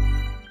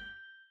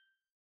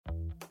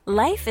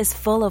 Life is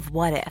full of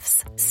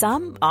what-ifs.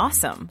 Some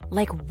awesome,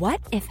 like what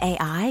if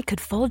AI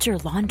could fold your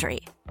laundry?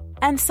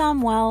 And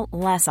some, well,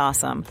 less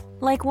awesome,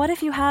 like what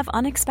if you have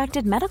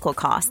unexpected medical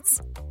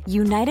costs?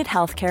 United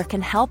Healthcare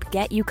can help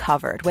get you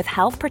covered with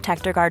Health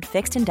Protector Guard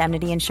fixed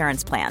indemnity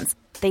insurance plans.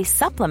 They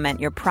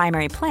supplement your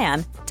primary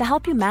plan to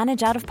help you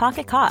manage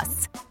out-of-pocket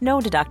costs. No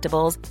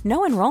deductibles,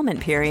 no enrollment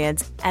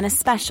periods, and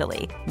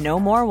especially no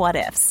more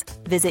what-ifs.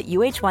 Visit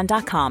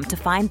UH1.com to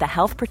find the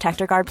Health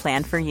Protector Guard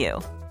plan for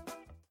you.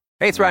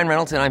 Hey, it's Ryan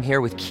Reynolds, and I'm here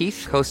with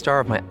Keith, co-star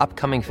of my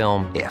upcoming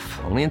film,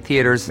 If, only in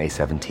theaters May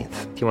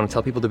 17th. Do you want to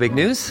tell people the big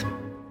news?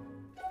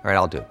 All right,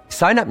 I'll do it.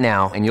 Sign up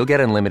now and you'll get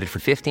unlimited for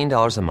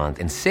 $15 a month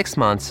and 6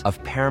 months of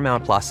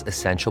Paramount Plus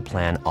Essential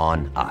Plan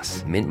on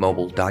us.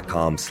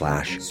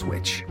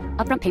 MintMobile.com/switch.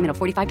 Upfront payment of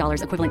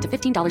 $45 equivalent to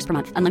 $15 per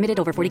month. Unlimited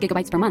over 40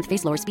 gigabytes per month.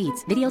 Face lower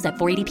speeds. Videos at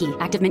 480p.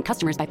 Active Mint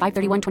customers by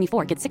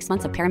 531.24 get 6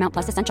 months of Paramount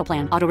Plus Essential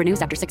Plan. Auto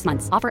renews after 6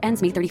 months. Offer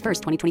ends May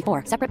 31st,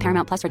 2024. Separate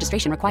Paramount Plus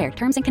registration required.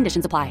 Terms and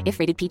conditions apply if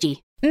rated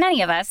PG.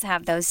 Many of us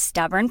have those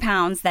stubborn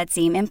pounds that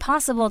seem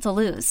impossible to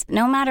lose,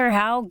 no matter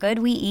how good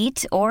we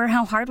eat or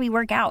how hard we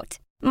work out.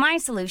 My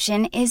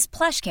solution is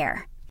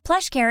PlushCare.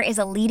 PlushCare is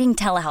a leading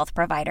telehealth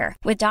provider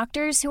with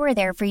doctors who are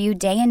there for you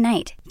day and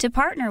night to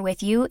partner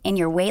with you in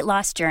your weight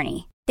loss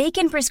journey. They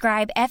can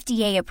prescribe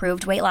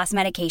FDA-approved weight loss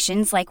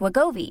medications like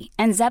Wegovy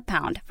and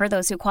Zepbound for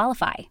those who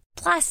qualify.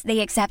 Plus, they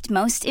accept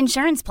most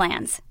insurance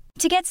plans.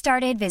 To get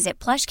started, visit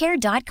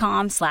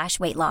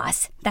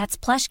plushcare.com/weightloss. That's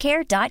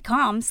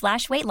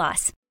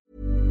plushcare.com/weightloss.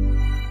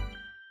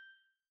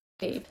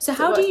 So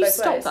how do you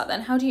stop that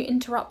then? How do you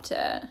interrupt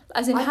it?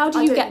 As in, how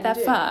do you get there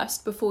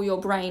first before your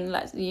brain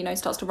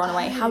starts to run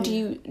away? How do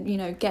you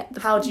get the...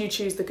 How do you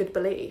choose the good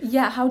belief?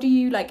 Yeah, how do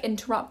you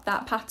interrupt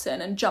that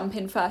pattern and jump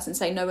in first and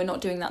say, no, we're not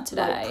doing that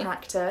today? Like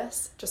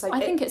practice. Just like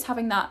I think it's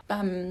having that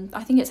in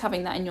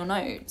your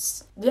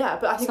notes. Yeah,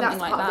 but I think that's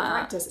like part of the that.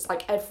 practice. It's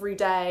like every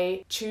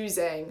day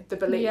choosing the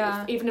belief.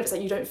 Yeah. Even if it's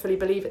like you don't fully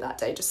believe it that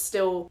day, just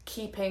still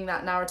keeping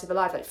that narrative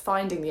alive, like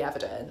finding the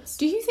evidence.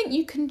 Do you think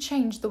you can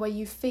change the way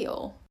you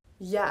feel?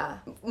 Yeah.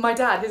 My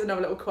dad, here's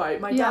another little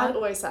quote. My dad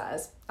always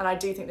says, and I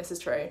do think this is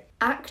true,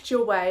 act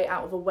your way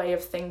out of a way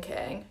of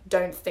thinking,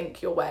 don't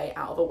think your way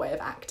out of a way of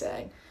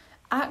acting.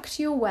 Act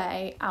your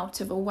way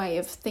out of a way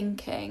of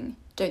thinking,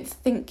 don't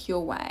think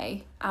your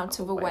way out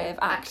of a way of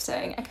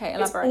acting. Okay,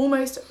 elaborate. It's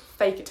almost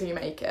fake it till you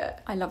make it.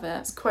 I love it.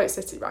 It's quote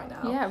city right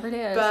now. Yeah, it really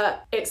is.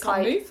 But it's Can't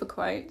like... move for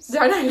quotes.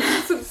 Yeah, I know.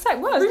 It's like,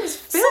 what? Room's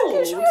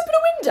filled. Should we open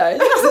a window?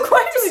 There's a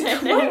quotes in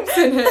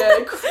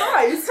here.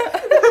 Christ. So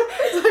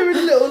we're a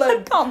little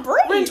can't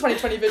breathe. We're in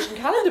 2020 Vision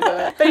calendar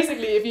book.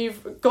 Basically, if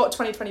you've got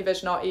 2020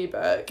 Vision, our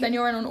ebook, then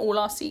you're in on all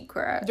our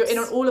secrets. You're in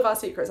on all of our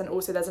secrets, and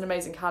also there's an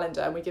amazing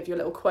calendar, and we give you a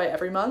little quote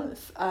every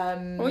month.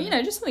 Well,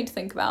 just something to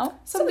think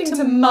about. Something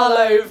to mull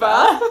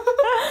over.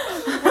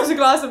 With a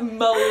glass of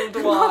mulled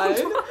wine.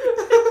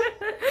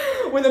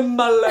 With a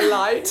Muller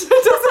light.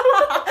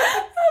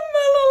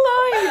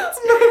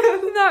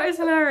 That is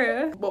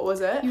hilarious. What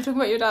was it? You were talking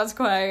about your dad's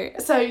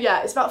quote. So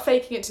yeah, it's about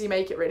faking it till you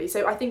make it, really.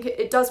 So I think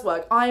it does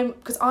work.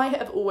 Because I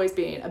have always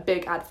been a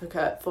big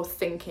advocate for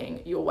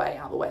thinking your way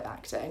out of a way of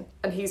acting,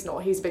 and he's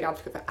not. He's a big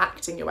advocate for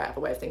acting your way out of a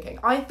way of thinking.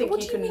 I think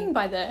what do you mean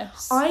by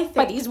this? I think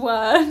by these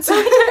words.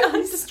 I don't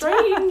understand.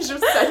 Strange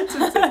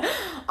sentences.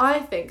 I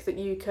think that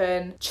you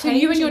can change.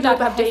 So you and your dad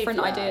have behaviour.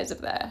 different ideas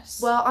of this.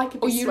 Well, I could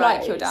be or you swayed.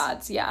 like your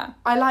dad's, yeah.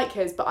 I like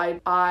his, but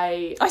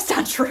I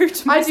stand true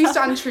to myself. I do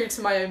stand true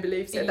to my own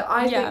beliefs in that.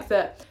 I think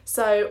that,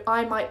 so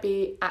I might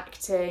be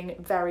acting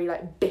very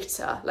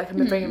bitter, like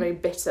I'm being a very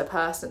bitter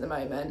person at the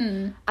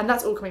moment, and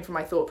that's all coming from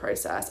my thought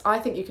process. I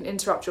think you can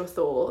interrupt your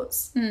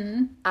thoughts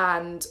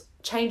and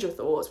change your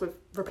thoughts,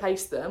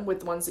 replace them with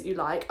the ones that you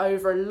like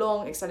over a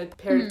long extended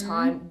period of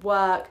time,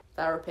 work,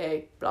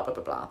 therapy, blah blah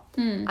blah blah,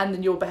 and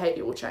then your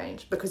behaviour will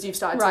change because you've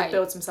started to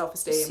build some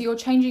self-esteem. So you're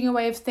changing your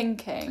way of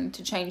thinking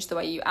to change the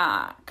way you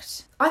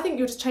act. I think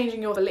you're just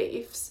changing your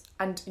beliefs,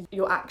 and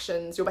your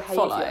actions, your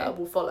behaviour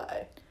will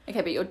follow.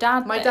 Okay, but your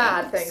dad My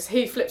dad thinks,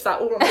 he flips that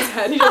all on his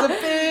head. He does a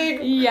big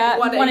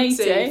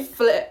 180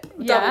 flip,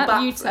 double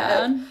back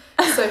U-turn.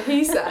 So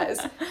he says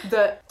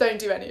that don't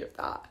do any of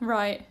that.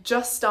 Right.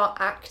 Just start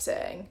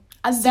acting.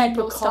 And then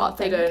you'll start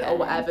confident or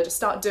whatever. Just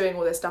start doing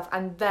all this stuff,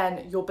 and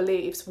then your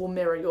beliefs will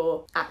mirror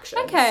your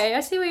actions. Okay, I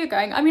see where you're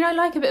going. I mean, I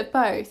like a bit of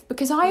both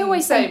because I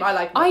always say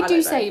I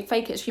do say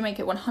fake it till you make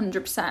it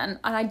 100%, and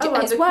I do.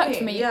 It's worked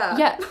for me.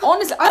 Yeah,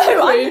 honestly,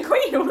 I'm the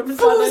queen all of a sudden.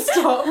 Full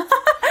stop.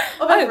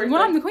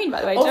 Well, I'm the queen,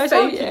 by the way. Did I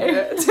tell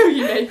you? Till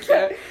you make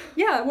it.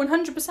 Yeah,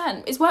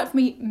 100%. It's worked for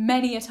me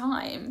many a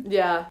time.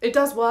 Yeah, it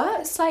does work.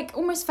 It's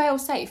almost fail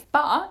safe.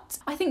 But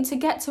I think to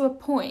get to a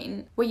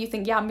point where you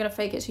think, yeah, I'm going to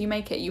fake it till you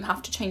make it, you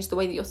have to change the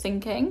way that you're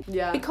thinking.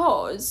 Yeah.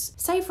 Because,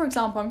 say for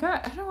example, I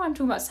don't know why I'm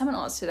talking about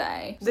seminars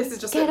today. This is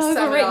just get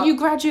over it. You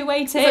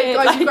graduated.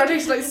 Guys, you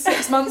graduated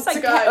 6 months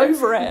ago. Get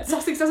over it.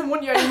 Sussex doesn't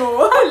want you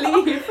anymore.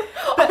 Leave.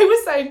 But I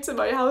was saying to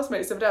my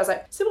housemates the other day, I was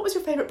like, so what was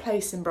your favourite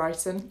place in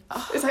Brighton?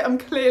 It's I'm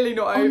clearly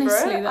not over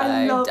honestly, it. Though,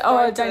 I love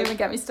Brighton. Don't even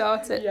get me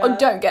started. Yeah. Oh,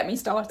 don't get me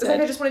started. It's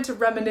I just wanted to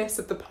reminisce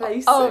of the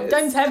places. Oh,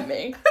 don't tempt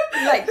me.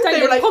 Don't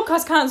get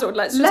podcast cancelled.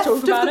 Let's just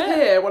talk about Left of the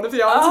pier, one of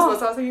the answers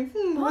was. I was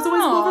thinking, it was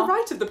always more of a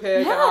right of the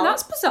pier. Yeah,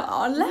 that's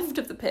bizarre. Left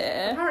of the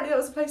pier. Apparently that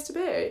was the place to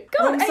be.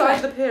 God, side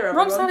of the pier, everyone.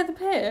 Wrong side of the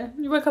pier.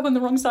 You woke up on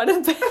the wrong side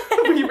of the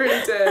pier. We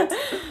really did.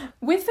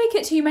 With fake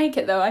it till you make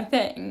it, though, I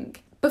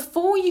think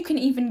before you can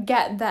even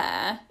get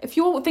there, if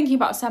you're thinking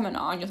about a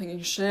seminar and you're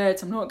thinking,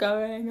 shit, I'm not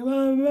going,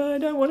 I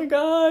don't want to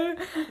go,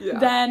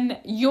 then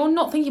you're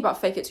not thinking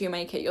about fake it till you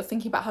make it. You're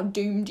thinking about how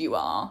doomed you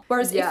are.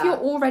 Whereas if you're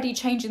already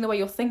changing the way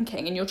you're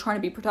thinking and you're trying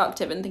to be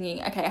productive and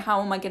thinking, okay,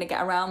 how am I going to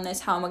get around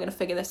this? How am I going to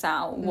figure this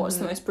out? What's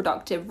the most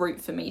productive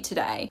route for me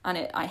today?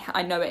 And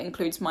I know it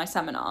includes my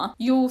seminar.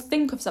 You'll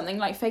think of something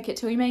like fake it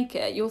till you make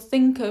it. You'll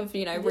think of,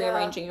 you know,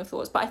 rearranging your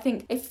thoughts. But I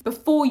think if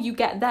before you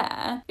get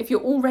there, if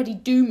you're already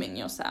dooming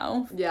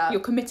yourself, you're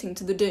committing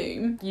to the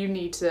doom. You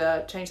need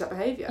to change that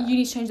behaviour. You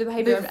need to change the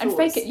behaviour and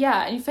fake it.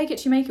 Yeah, and you fake it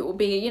till you make it will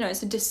be, you know,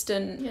 it's a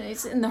distant, you know,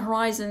 it's in the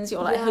horizons.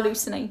 You're like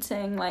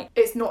hallucinating, like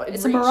it's not.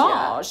 It's a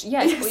mirage.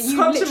 Yeah, you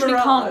literally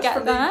can't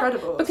get there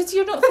because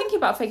you're not thinking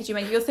about fake it till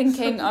you make it. You're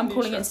thinking, I'm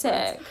calling it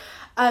sick.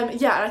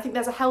 And I think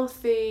there's a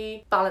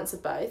healthy balance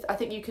of both. I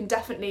think you can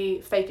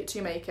definitely fake it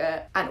to make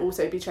it and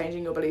also be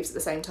changing your beliefs at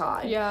the same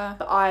time. Yeah.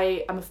 But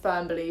I am a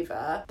firm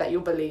believer that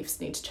your beliefs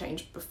need to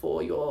change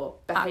before your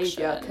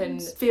behaviour can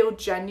feel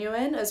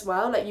genuine as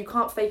well. Like, you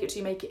can't fake it till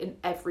you make it in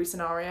every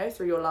scenario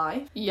through your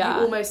life. Yeah.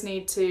 You almost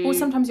need to... Or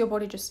sometimes your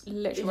body just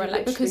literally won't,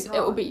 like, because it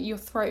will be your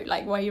throat,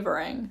 like,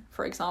 wavering,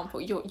 for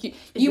example. You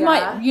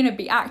might, you know,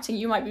 be acting,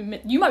 you might be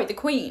the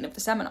queen of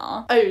the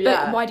seminar. Oh,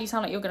 yeah. But why do you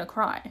sound like you're going to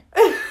cry?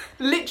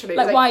 Literally.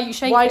 Like, why are you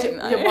shaking?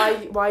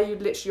 Why are you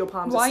literally, your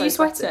palms why are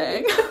so are you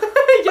sweating?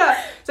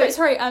 Yeah. So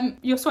sorry,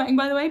 you're sweating,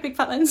 by the way, big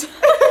fat lens.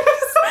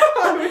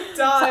 I would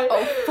die.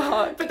 Oh,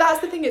 fuck. But that's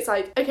the thing, it's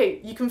like, okay,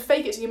 you can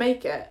fake it till you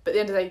make it, but at the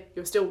end of the day,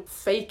 you're still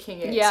faking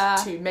it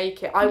to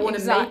make it. I want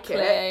to make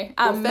it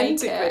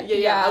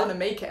authentically. I want to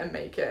make it and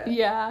make it.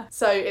 Yeah.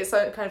 So it's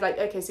kind of like,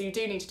 okay, so you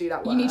do need to do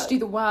that work. You need to do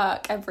the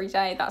work every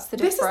day. That's the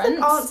difference. This is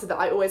the answer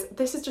that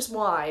this is just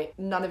why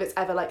none of it's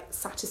ever, like,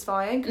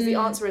 satisfying, because the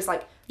answer is,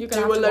 like, you're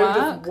do a load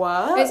of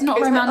work. It's not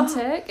romantic.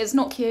 Like, it's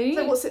not cute. It's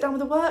like, what, sit down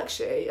with a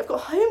worksheet? I've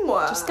got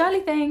homework. Just girly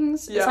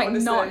things. It's like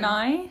honestly. Not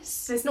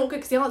nice. It's not good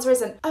because the answer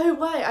isn't, oh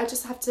wait, I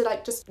just have to,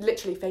 like, just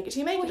literally fake it till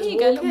you make it. Here you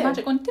go, little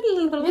magic one.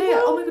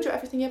 Yeah, oh my god, you're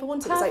everything you ever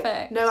wanted. Perfect. It's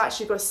like, no,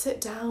 actually, you've got to sit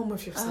down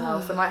with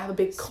yourself and, like, have a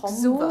big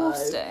convo.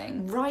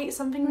 Exhausting. Write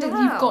something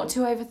down. You've got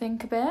to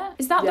overthink a bit.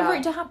 Is that the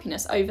route to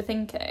happiness?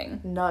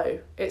 Overthinking? No,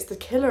 it's the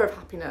killer of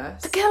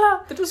happiness. The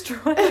killer. The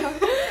destroyer.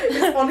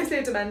 It's honestly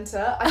a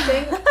dementor. I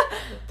think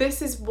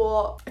this is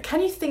what...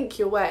 Can you think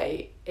your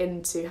way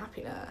into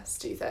happiness,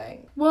 do you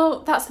think?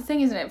 Well, that's the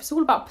thing, isn't it? If it's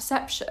all about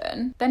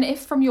perception, then if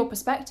from your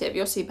perspective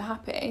you're super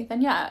happy,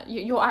 then yeah,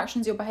 your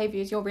actions, your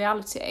behaviours, your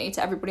reality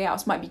to everybody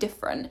else might be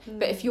different.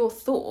 But if your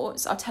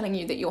thoughts are telling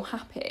you that you're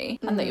happy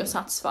and that you're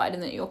satisfied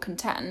and that you're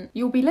content,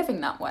 you'll be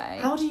living that way.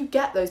 How do you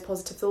get those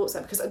positive thoughts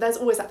then? Because there's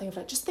always that thing of,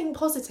 like, just think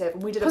positive.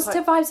 And we did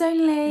positive vibes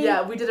only.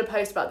 Yeah, we did a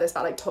post about this,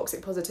 about, like,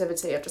 toxic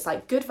positivity, of just,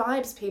 like, good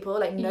vibes, people,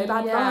 like, no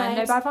bad vibes.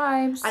 No bad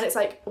vibes. And it's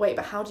like, wait,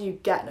 but how do you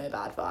get no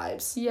bad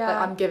vibes? Yeah.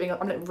 Like,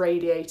 I'm like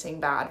radiating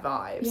bad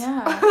vibes.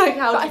 Yeah. Like,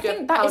 I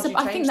think that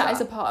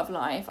is a part of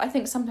life. I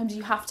think sometimes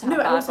you have to have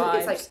bad vibes.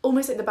 It's like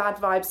almost like the bad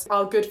vibes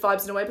are good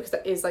vibes in a way, because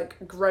there is, like,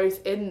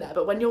 growth in there.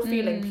 But when you're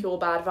feeling pure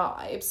bad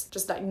vibes,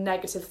 just, like,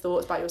 negative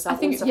thoughts about yourself, I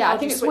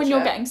think it's when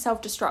you're getting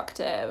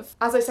self-destructive.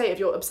 As I say, if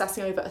you're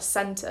obsessing over a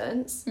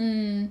sentence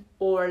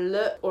or a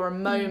look or a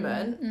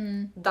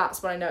moment,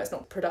 that's when I know it's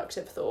not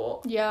productive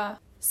thought. Yeah.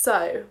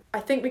 So, I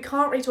think we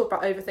can't really talk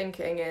about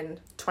overthinking in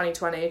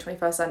 2020,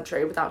 21st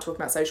century without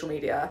talking about social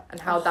media and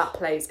how that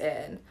plays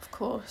in. Of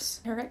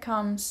course. Here it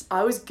comes.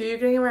 I was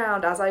Googling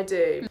around, as I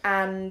do,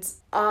 and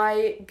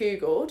I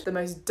Googled the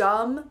most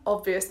dumb,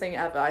 obvious thing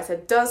ever. I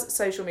said, does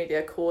social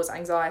media cause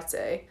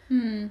anxiety?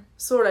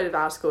 Saw a load of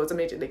articles,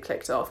 immediately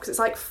clicked off, because it's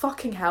like,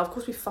 fucking hell, of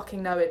course we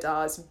fucking know it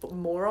does,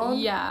 moron.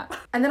 Yeah.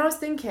 And then I was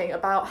thinking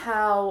about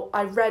how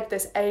I read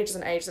this ages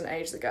and ages and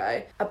ages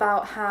ago,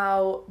 about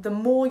how the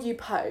more you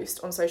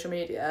post on social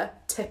media,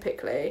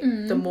 typically,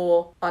 the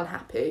more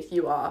unhappy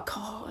you are.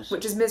 God.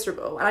 Which is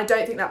miserable. And I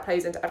don't think that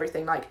plays into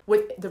everything, like,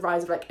 with the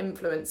rise of, like,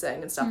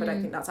 influencing and stuff, I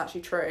don't think that's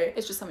actually true.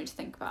 It's just something to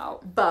think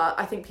about. But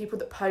I think people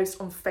that post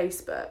on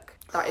Facebook,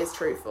 that is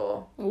true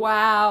for.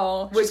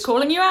 Wow. She's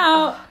calling you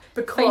out.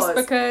 Because...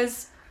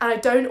 Facebookers. And I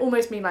don't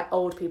almost mean, like,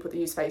 old people that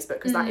use Facebook,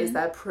 because that is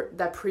their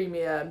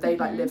premium. They,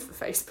 like, live for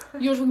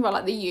Facebook. You're talking about,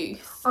 like, the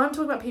youth. I'm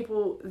talking about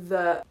people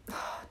that...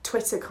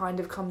 Twitter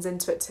kind of comes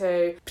into it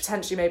too,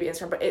 potentially maybe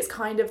Instagram, but it's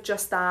kind of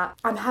just that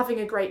I'm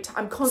having a great time,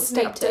 I'm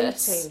constantly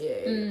updating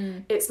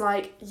you. It's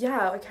like,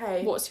 yeah,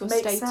 okay, what's your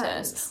status?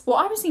 Sense. Well,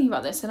 I was thinking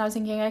about this and I was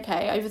thinking,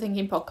 okay,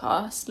 overthinking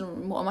podcast,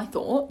 what are my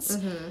thoughts?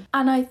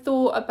 And I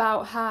thought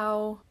about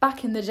how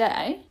back in the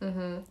day,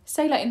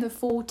 say like in the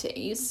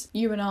 40s,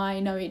 you and I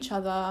know each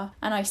other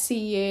and I see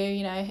you,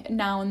 you know,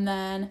 now and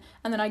then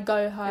I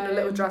go home in a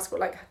little dress, got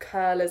like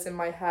curlers in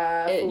my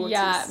hair.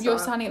 Yeah, you're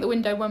standing at the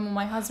window when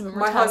my husband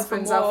returns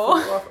husband's from war.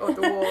 Of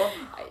the war.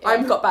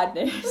 I've got bad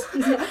news.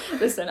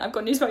 Listen, I've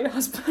got news about your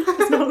husband.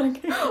 It's not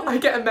looking. I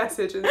get a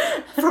message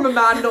from a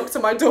man knocked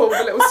on my door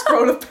with a little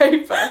scroll of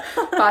paper.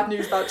 Bad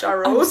news about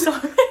Gerald. I'm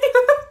sorry.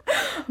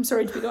 I'm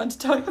sorry to be the one to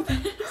tell you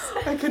this.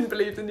 I couldn't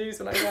believe the news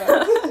when I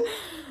heard.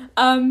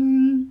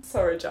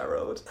 Sorry,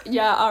 Gerald.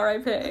 Yeah,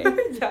 R.I.P.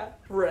 Yeah,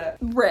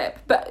 Rip.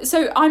 But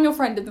so I'm your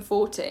friend in the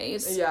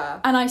 40s. Yeah.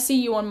 And I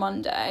see you on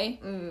Monday.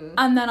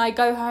 And then I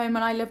go home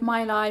and I live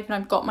my life and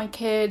I've got my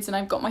kids and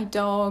I've got my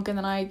dog and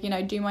then I,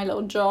 do my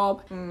little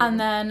job. And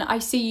then I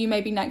see you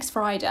maybe next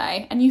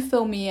Friday and you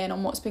fill me in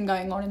on what's been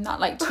going on in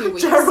that 2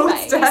 weeks Gerald's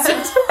space.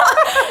 dead.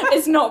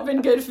 It's not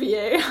been good for you.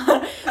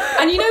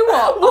 And you know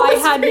what? I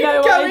had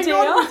no idea.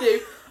 On with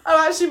you?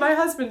 Oh, actually, my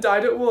husband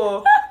died at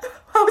war.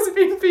 How's it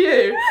been for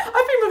you?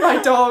 I've been with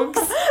my dogs.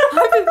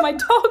 I'm with my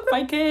dog,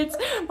 my kids,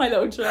 my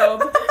little job.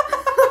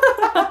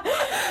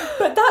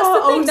 But that's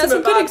the thing, that's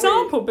a good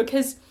example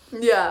because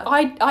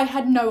I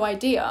had no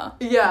idea.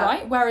 Yeah.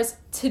 Right? Whereas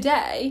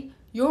today,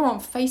 you're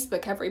on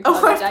Facebook every day.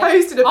 I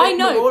posted a big I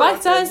know, by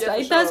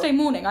Thursday, Thursday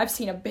morning, I've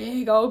seen a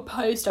big old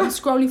post. I'm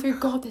scrolling through,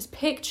 God, there's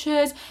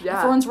pictures. Yeah.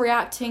 Everyone's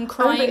reacting,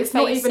 crying but it's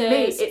faces. not even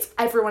me, it's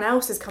everyone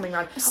else is coming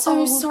around.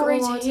 So sorry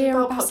to hear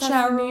about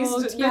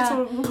Gerald.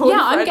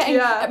 I'm getting,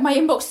 my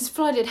inbox is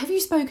flooded. Have you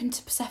spoken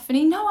to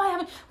Persephone? No, I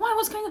haven't. Why,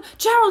 what's going on?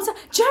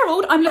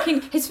 Gerald, I'm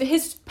looking,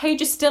 his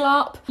page is still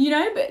up,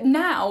 but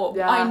now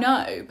I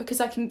know because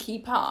I can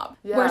keep up.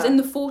 Yeah. Whereas in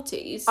the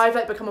 40s...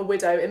 I've become a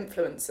widow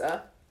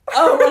influencer.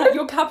 Oh, right,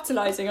 you're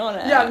capitalising on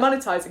it. Yeah, I'm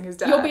monetising his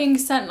death. You're being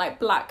sent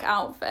black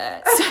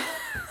outfits.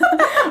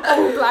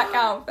 All black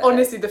outfits.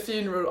 Honestly, the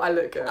funeral, I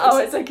look good. Oh,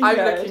 it's looking I'm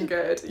good. looking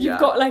good. You've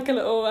got a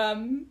little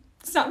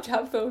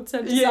Snapchat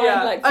filter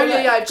designed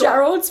I've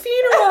Gerald's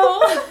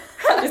funeral.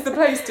 It's the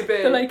place to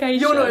be. The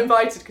location. You're not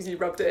invited because you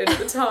rubbed it in at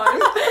the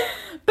time.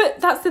 But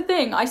that's the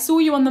thing. I saw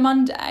you on the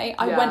Monday.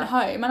 I went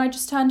home and I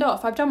just turned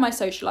off. I've done my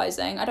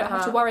socialising. I don't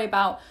have to worry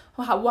about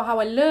how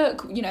I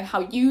look, how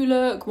you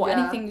look, what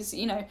anything's,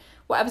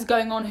 whatever's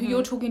going on, who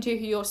you're talking to,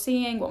 who you're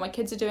seeing, what my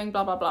kids are doing,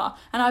 blah, blah, blah.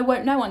 And I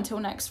won't know until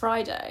next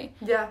Friday.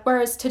 Yeah.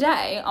 Whereas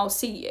today, I'll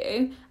see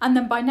you, and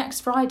then by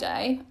next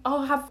Friday,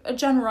 I'll have a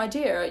general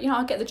idea.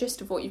 I'll get the gist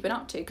of what you've been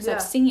up to, because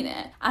I've seen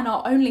it, and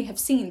I'll only have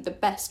seen the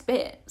best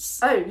bits.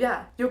 Oh,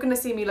 yeah. You're going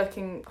to see me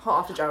looking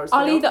hot after Gerald's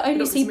I'll either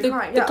only see the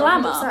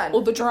glamour 100%.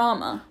 or the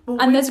drama.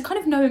 And there's kind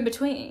of no in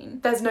between.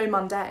 There's no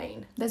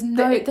mundane. There's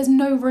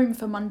no room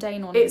for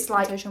mundane on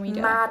social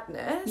media.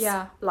 Madness.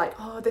 Yeah.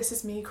 This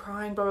is me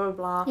crying, blah,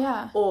 blah, blah.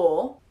 Yeah.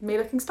 Or me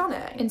looking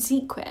stunning. In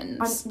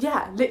sequins.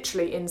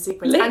 Literally in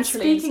sequins. And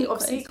speaking of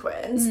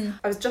sequins,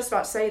 I was just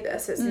about to say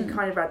this, you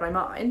kind of read my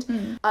mind.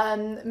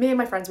 Me and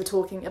my friends were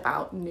talking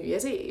about New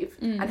Year's Eve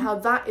and how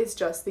that is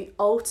just the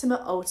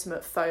ultimate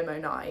FOMO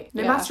night.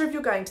 No matter if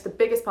you're going to the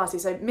biggest party.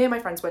 So me and my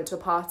friends went to a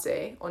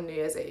party on New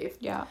Year's Eve.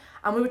 Yeah.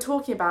 And we were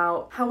talking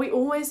about how we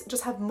always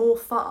just have more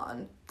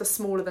fun the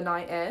smaller the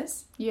night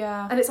is.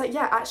 Yeah. And it's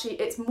actually,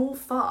 it's more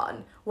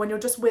fun when you're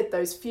just with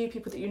those few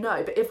people that you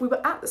know. But if we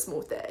were at the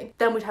small thing,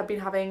 then we'd have been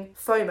having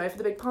FOMO for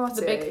the big party.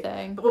 The big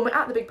thing. But when we're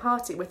at the big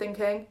party, we're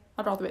thinking,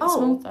 I'd rather be at the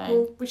small thing.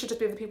 Well, we should just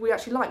be with the people we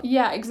actually like.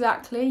 Yeah,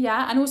 exactly.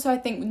 Yeah. And also I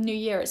think with New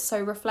Year, it's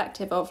so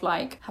reflective of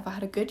have I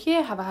had a good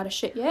year? Have I had a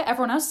shit year?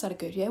 Everyone else has had a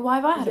good year. Why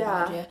have I had a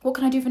bad year? What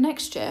can I do for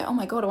next year? Oh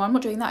my God, I'm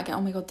not doing that again.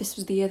 Oh my God, this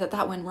was the year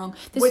that went wrong.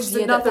 This was the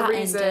year that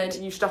ended.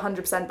 You should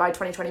 100% buy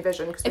 2020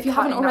 Vision. If you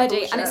haven't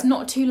already, and it's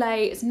not too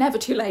late, it's never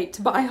too late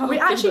to buy our We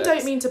actually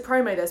don't mean to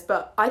promo this,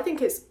 but I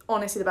think it's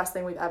honestly the best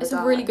thing we've ever done. It's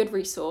a really good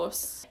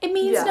resource. It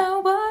means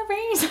no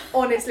worries.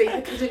 Honestly,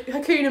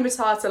 Hakuna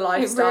Matata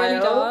lifestyle. It really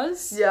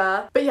does.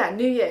 Yeah. But yeah,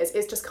 New Year's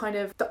is just kind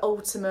of the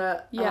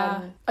ultimate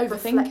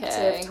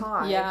reflective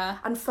time. Yeah.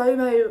 And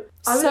FOMO...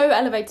 So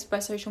elevated by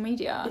social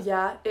media.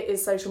 Yeah, it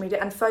is social media.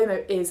 And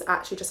FOMO is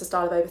actually just a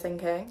style of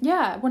overthinking.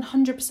 Yeah,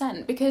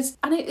 100%. Because,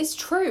 and it's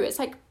true, it's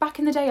back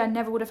in the day I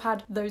never would have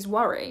had those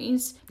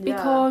worries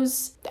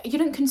because you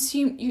don't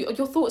consume,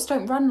 your thoughts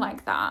don't run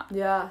like that.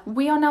 Yeah.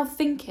 We are now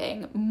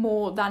thinking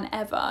more than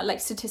ever,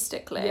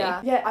 statistically.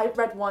 Yeah. Yeah, I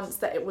read once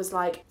that it was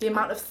the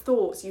amount of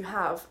thoughts you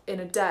have in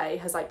a day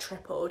has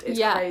tripled. It's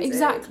crazy.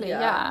 Exactly,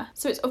 yeah.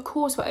 So it's, of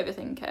course, we're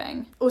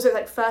overthinking. Also,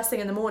 first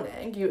thing in the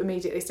morning, you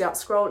immediately start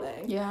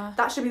scrolling. Yeah.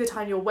 That should be the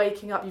time you're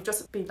waking up. You've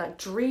just been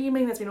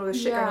dreaming. There's been all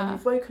this shit going on.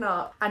 You've woken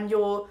up and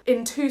you're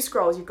in 2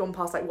 scrolls. You've gone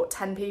past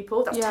 10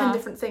 people. That's 10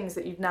 different things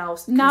that you've now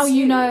consumed. Now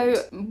you know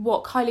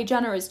what Kylie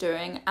Jenner is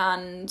doing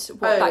and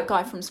what that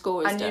guy from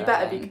school is doing. And you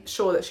better be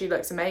sure that she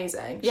looks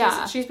amazing.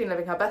 She's been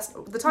living her best.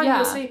 The time you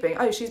were sleeping,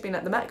 she's been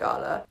at the Met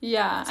Gala.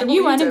 Yeah, so and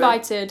you weren't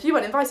invited. You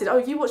weren't invited. Oh,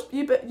 you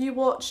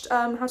watched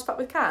How to Fuck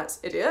with Cats,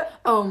 idiot.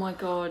 Oh my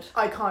God.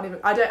 I can't even.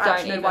 I don't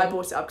actually know why I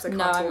brought it up because I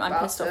can't talk about it.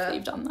 I'm pissed off that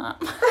you've done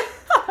that.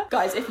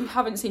 Guys, if you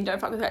haven't seen Don't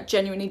Fuck With Cats,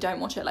 genuinely don't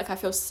watch it. I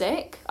feel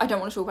sick. I don't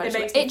want to talk about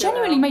it. It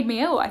genuinely made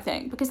me ill, I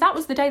think, because that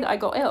was the day that I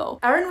got ill.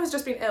 Erin has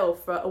just been ill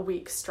for a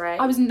week straight.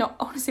 I was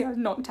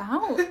knocked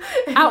out.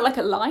 Out like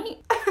a light.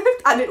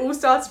 And it all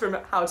started from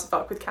How to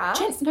Fuck with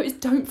Cats. No, it's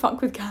Don't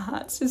Fuck With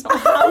Cats. It's not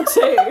how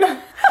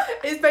to.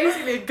 It's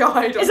basically a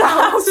guide on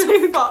how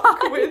to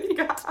fuck with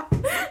cats.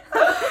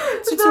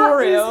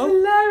 tutorial. That is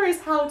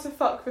hilarious, how to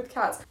fuck with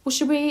cats. Well,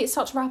 should we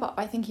start to wrap up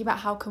by thinking about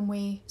how can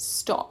we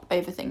stop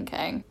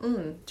overthinking?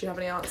 Do you have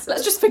any answers?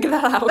 Let's just figure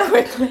that out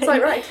quickly. It's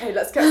like, right, okay,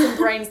 let's get some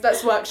brains,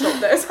 let's workshop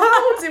this.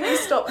 How do we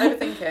stop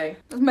overthinking?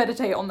 Let's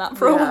meditate on that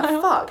for a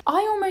while. Fuck. I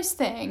almost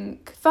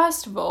think,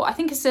 first of all, I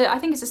think it's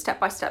a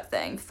step-by-step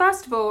thing.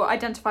 First of all,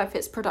 identify if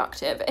it's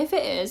productive. If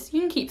it is,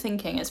 you can keep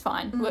thinking, it's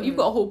fine. Well, you've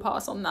got a hall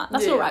pass on that.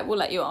 That's all right, we'll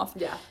let you off.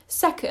 Yeah.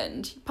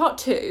 Second, part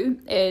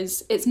 2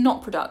 is it's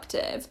not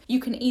productive. You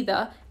can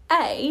either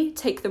A,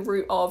 take the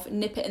route of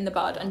nip it in the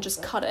bud and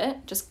just cut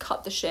it, just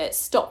cut the shit,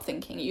 stop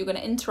thinking. You're going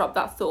to interrupt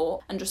that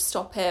thought and just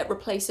stop it,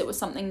 replace it with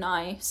something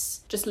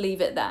nice, just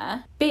leave it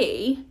there.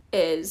 B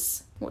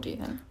is, what do you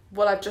think?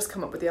 Well, I've just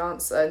come up with the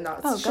answer, and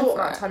that's a short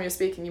amount of time you're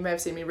speaking. You may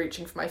have seen me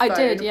reaching for my phone. I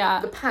did, yeah.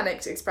 The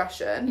panicked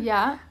expression.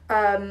 Yeah.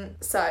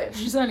 So.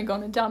 She's only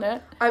gone and done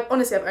it. I've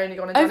only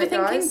gone and done it,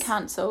 guys. Overthinking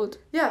cancelled.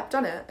 Yeah, I've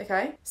done it,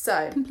 okay?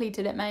 So.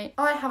 Completed it, mate.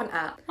 I have an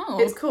app. Oh.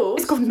 It's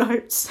called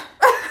Notes.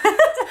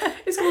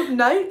 It's called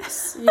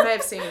Notes. You may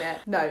have seen it.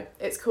 No,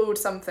 it's called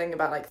something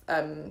about like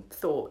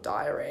thought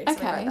diary,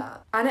 something like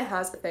that. And it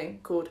has a thing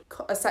called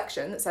a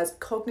section that says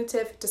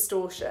cognitive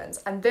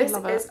distortions, and this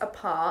is a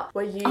part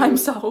where you. I'm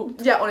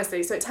sold. Yeah,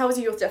 honestly. So it tells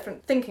you your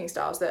different thinking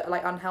styles that are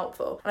like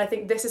unhelpful, and I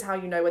think this is how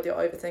you know whether you're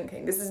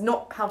overthinking. This is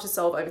not how to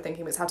solve overthinking,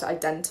 but it's how to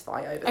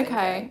identify overthinking.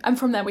 Okay, and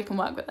from there we can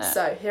work with it.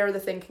 So here are the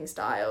thinking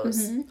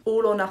styles.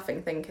 All or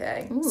nothing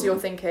thinking. Ooh. So you're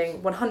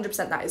thinking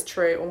 100% that is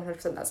true or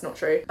 100% that's not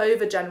true.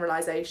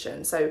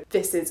 Overgeneralization. So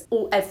this is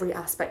every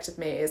aspect of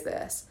me is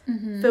this.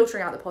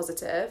 Filtering out the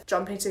positive,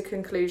 jumping to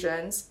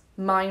conclusions,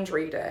 mind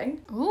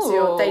reading. Ooh.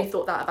 So they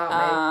thought that about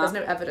me.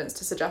 There's no evidence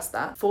to suggest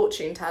that.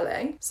 Fortune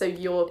telling. So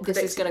you're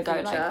predicting this is going to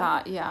go like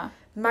that, yeah.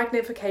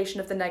 Magnification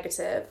of the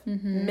negative,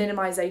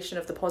 minimization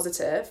of the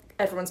positive,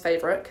 everyone's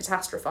favourite,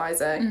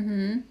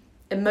 catastrophizing.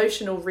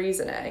 Emotional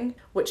reasoning,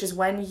 which is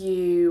when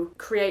you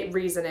create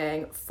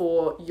reasoning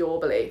for your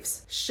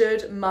beliefs.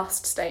 Should,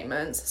 must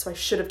statements. So I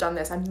should have done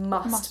this. I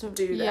must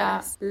do this.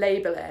 Yeah.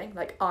 Labeling,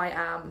 like I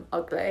am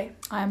ugly.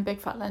 I am big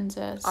fat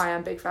lenses. I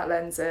am big fat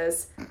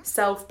lenses.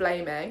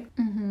 Self-blaming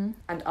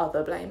and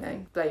other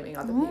blaming. Blaming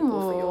other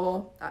people for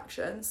your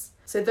actions.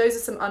 So those are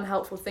some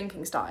unhelpful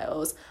thinking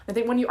styles. I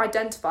think when you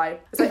identify,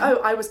 it's like,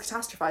 oh, I was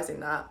catastrophizing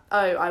that. Oh,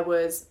 I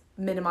was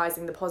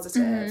minimising the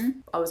positive.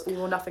 I was all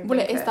or nothing thinking. Well,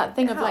 it is that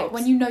thing of like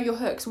when you know your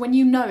hooks, when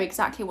you know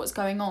exactly what's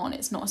going on,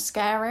 it's not as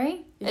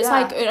scary. It's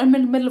like in the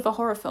middle of a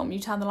horror film, you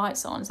turn the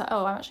lights on, it's like,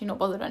 oh, I'm actually not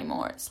bothered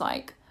anymore. It's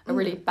like a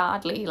really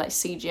badly like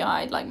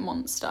CGI'd like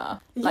monster,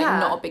 like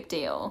not a big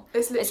deal.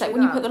 It's like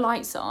when you put the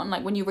lights on,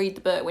 like when you read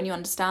the book, when you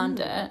understand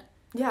it,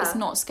 it's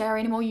not scary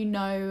anymore. You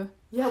know.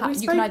 Yeah, we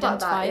spoke about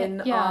that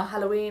in our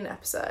Halloween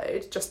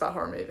episode, just about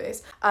horror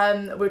movies.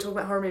 We were talking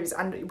about horror movies,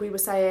 and we were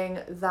saying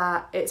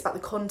that it's about the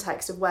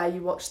context of where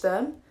you watch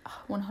them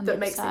 100%. That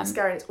makes things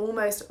scary. And it's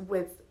almost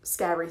with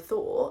scary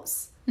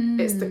thoughts.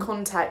 It's the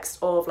context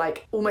of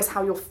like almost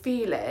how you're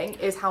feeling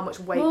is how much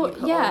weight you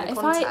put on the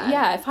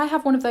content. If I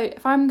have one of those,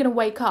 if I'm going to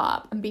wake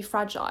up and be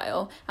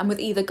fragile, and with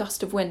either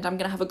gust of wind, I'm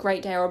going to have a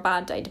great day or a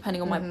bad day,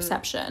 depending on my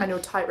perception. And your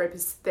tightrope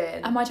is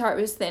thin. And my tightrope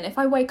is thin. If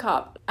I wake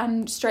up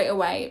and straight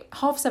away,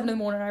 7:30 in the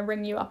morning, I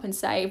ring you up and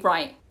say,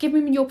 right, give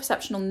me your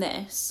perception on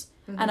this,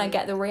 and I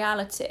get the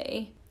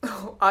reality.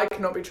 Oh, I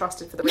cannot be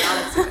trusted for the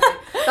reality.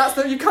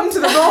 You come to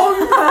the wrong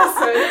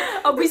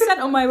person. I'll be sent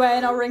on my way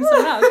and I'll ring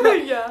someone else.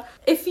 But yeah.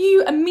 If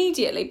you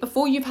immediately,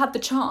 before you've had the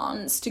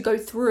chance to go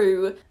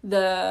through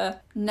the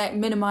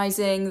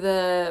minimising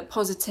the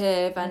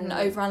positive and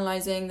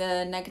overanalyzing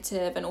the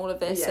negative and all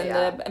of this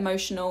the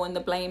emotional and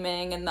the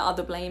blaming and the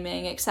other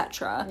blaming,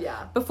 etc.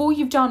 Yeah. Before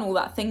you've done all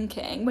that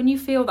thinking, when you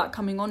feel that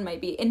coming on,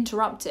 maybe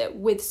interrupt it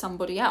with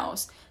somebody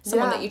else,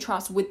 someone that you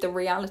trust with the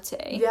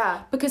reality.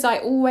 Yeah. Because I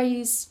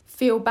always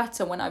feel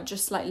better when I've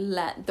just like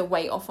let the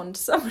weight off onto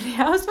somebody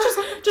else.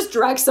 Just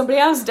drag somebody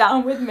else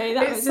down with me.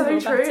 That it's makes it so feel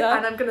true. better.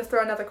 And I'm going to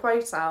throw another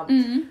quote out,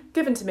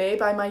 given to me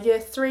by my year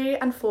 3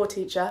 and 4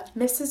 teacher,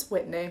 Mrs.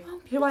 Whitney,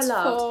 who I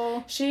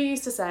loved. She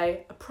used to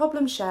say, "A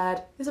problem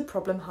shared is a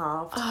problem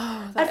halved."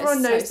 Oh,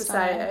 everyone knows the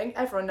saying.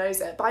 Everyone knows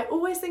it. But I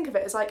always think of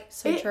it as like,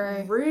 so it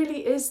true.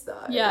 Really is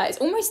though. Yeah, it's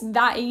almost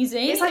that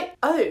easy. It's like,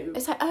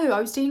 I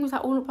was dealing with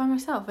that all by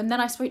myself, and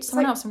then I spoke to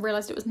someone else and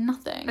realised it was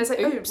nothing. And it's like,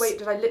 oops. Oh, wait,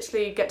 did I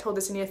literally get told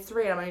this in year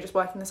 3 and I'm only just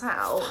working this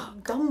out?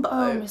 Dumbo.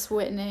 Oh, Miss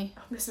Whitney.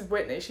 Mrs.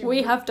 Whitney.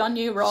 We have done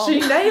you wrong. She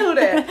nailed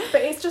it.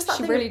 But it's just that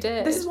she thing. really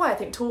did. This is why I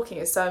think talking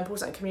is so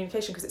important in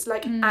communication, because it's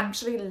like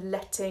actually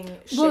letting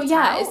shit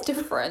out. It's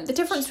different. The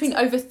difference between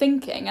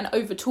overthinking and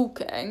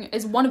over-talking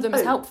is one of them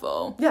is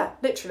helpful. Yeah,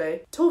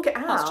 literally. Talk it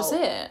out. That's just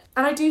it.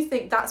 And I do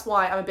think that's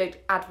why I'm a big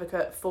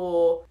advocate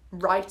for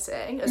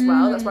writing as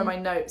well. That's why my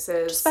notes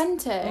is... Just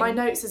venting. My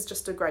notes is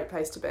just a great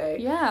place to be.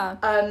 Yeah.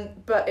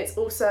 But it's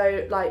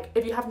also, like,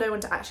 if you have no one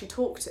to actually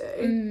talk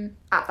to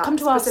at that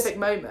specific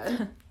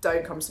moment,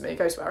 don't come to me,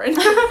 go swearing.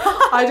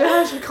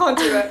 I actually can't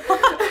do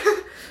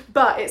it.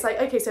 But it's like,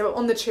 okay, so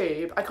on the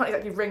tube, I can't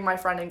exactly ring my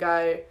friend and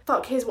go,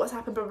 fuck, here's what's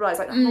happened, blah, blah, blah. It's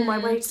like, I'm on my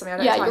way to something. I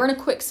don't have time. You're in a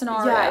quick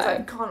scenario. Yeah, it's like,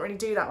 I can't really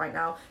do that right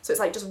now. So it's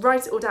like, just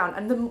write it all down.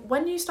 And then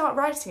when you start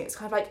writing it, it's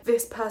kind of like,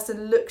 this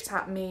person looked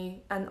at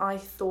me and I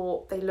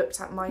thought they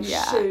looked at my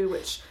shoe,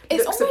 which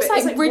it's looks almost a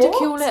bit... like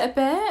ridicule it a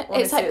bit.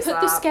 Honestly, it's like, put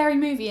the that. scary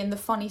movie in the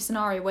funny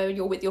scenario where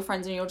you're with your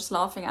friends and you're just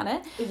laughing at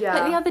it. Yeah.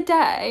 Like the other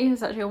day, it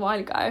was actually a while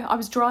ago, I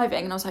was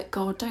driving and I was like,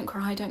 God, don't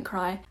cry.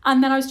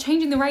 And then I was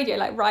changing the radio,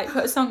 like, right,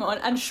 put a song on,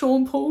 and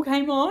Sean Paul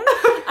came on.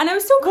 And I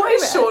was still crying.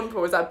 What is Sean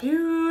Paul? Is that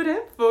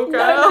Beautiful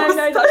Girl?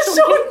 No, that's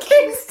Sean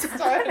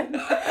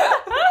Kingston.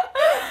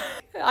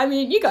 I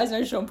mean, you guys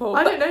know Sean Paul.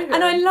 I don't know him.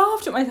 And I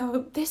laughed at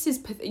myself. This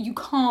is... You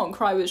can't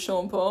cry with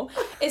Sean Paul.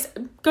 It's...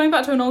 Going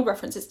back to an old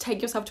reference, it's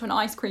take yourself to an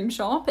ice cream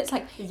shop. It's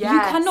like, you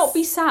cannot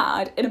be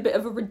sad in a bit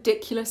of a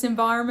ridiculous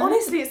environment.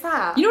 Honestly, it's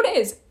that. You know what it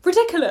is?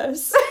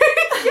 Ridiculous.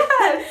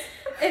 Yes.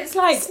 It's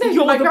like, Snape,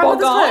 you're my the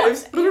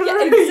grandmother's bogart. clothes.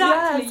 Yeah,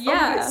 exactly,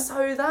 yes.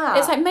 Oh, it's so that.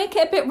 It's like, make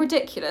it a bit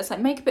ridiculous, like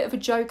make a bit of a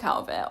joke out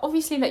of it.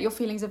 Obviously, like, your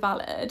feelings are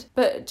valid,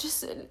 but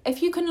just,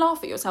 if you can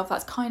laugh at yourself,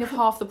 that's kind of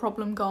half the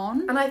problem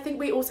gone. And I think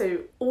we also,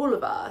 all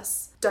of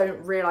us,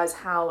 don't realise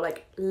how,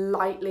 like,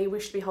 lightly we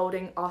should be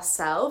holding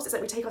ourselves. It's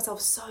like we take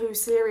ourselves so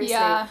seriously.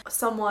 Yeah.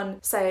 Someone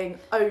saying,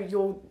 oh,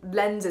 your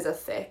lenses are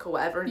thick or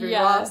whatever, and your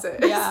Yeah. glasses.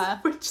 Yeah.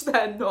 Which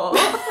they're not.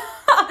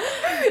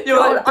 You're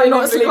like, I'm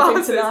not the sleeping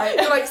glasses. tonight.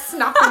 You're like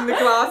snapping the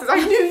glasses.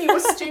 I knew you were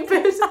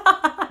stupid.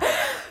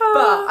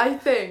 But I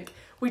think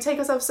we take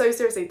ourselves so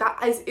seriously. That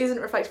isn't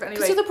reflective anyway.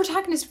 Because you're the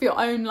protagonist of your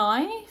own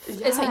life.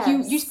 Yes. It's like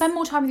you spend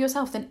more time with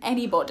yourself than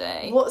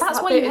anybody. What's That's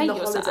that why bit you hate in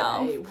the yourself.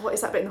 Holiday? What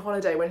is that bit in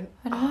Holiday when...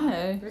 I don't know.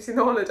 Have you seen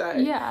The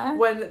Holiday? Yeah.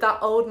 When that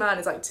old man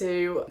is like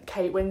to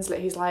Kate Winslet,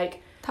 he's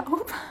like... That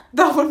old man?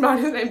 The old man,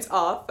 his name's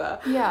Arthur.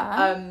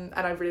 Yeah. And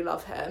I really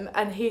love him.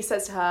 And he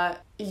says to her,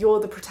 you're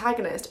the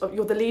protagonist,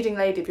 you're the leading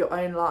lady of your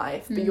own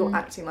life, but you're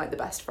acting like the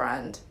best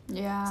friend.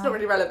 Yeah. It's not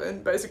really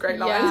relevant, but it's a great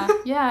line. Yeah,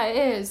 yeah,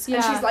 it is. Yeah.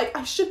 And she's like,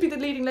 I should be the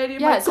leading lady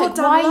of yeah, my it's like,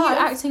 goddamn why life. are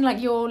you acting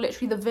like you're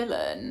literally the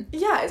villain?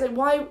 Yeah, it's like,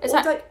 why... It's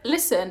like,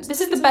 listen,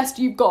 this is the best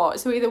you've got,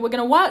 so either we're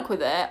going to work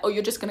with it, or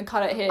you're just going to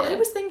cut it here. I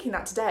was thinking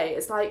that today.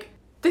 It's like,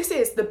 this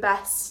is the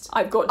best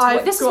I've got to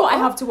work. This is what I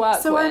have to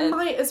work so with. I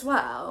might as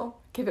well...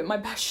 Give it my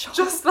best shot.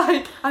 Just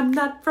like, I'm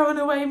not throwing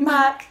away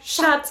my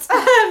shot.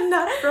 I'm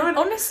not throwing...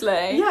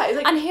 Honestly. Yeah, it's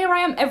like... And here I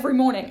am every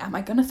morning. Am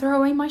I going to throw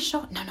away my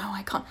shot? No,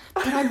 I can't.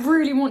 But I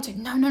really want to.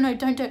 No,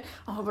 don't do it.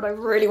 Oh, but I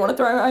really want to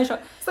throw away my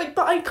shot. It's like,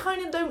 but I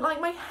kind of don't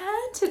like my hair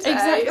today.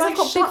 Exactly. It's I've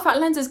got big fat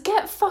lenses.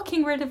 Get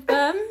fucking rid of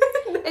them.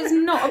 It's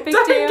not a big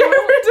deal. Get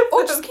rid of Or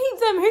them. just keep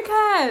them. Who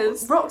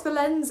cares? Rock the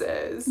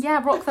lenses.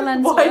 Yeah, rock the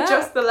lenses. Why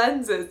just the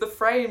lenses? The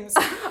frames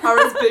are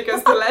as big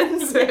as the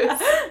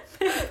lenses.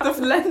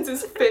 The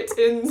lenses fit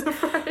in the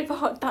frame.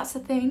 But that's the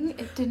thing,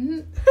 it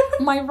didn't.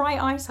 My right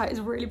eyesight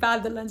is really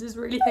bad, the lens is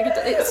really thick.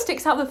 It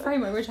sticks out the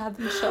frame. I wish I had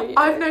them show you.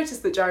 I've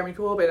noticed that Jeremy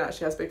Corbyn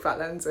actually has big fat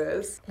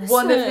lenses.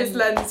 One of his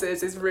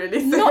lenses is really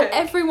thick. Not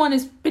everyone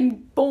has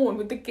been born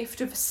with the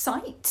gift of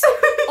sight.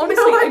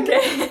 Honestly, a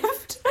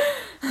gift.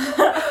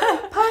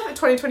 Perfect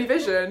 20/20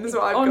 vision is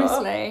what I've got.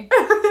 Honestly.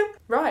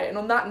 Right, and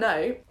on that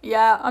note...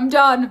 Yeah, I'm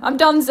done. I'm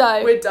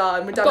donezo. We're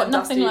done. We're done got and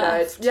nothing dusty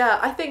left. loads. Yeah,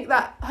 I think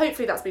that...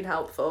 Hopefully that's been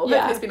helpful. Yeah.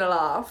 Hopefully it's been a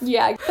laugh.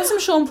 Yeah, put some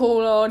Sean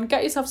Paul on,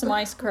 get yourself some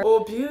ice cream.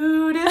 Oh,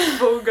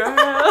 beautiful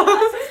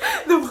girls.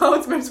 The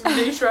world's most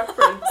niche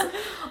reference.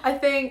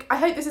 I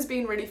hope this has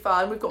been really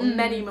fun. We've got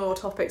many more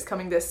topics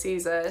coming this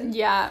season.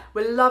 Yeah.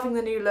 We're loving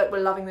the new look. We're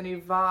loving the new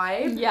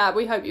vibe. Yeah,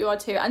 we hope you are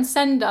too. And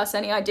send us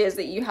any ideas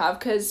that you have,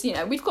 because, you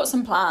know, we've got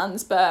some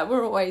plans, but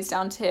we're always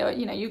down to,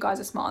 you know, you guys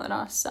are smarter than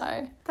us,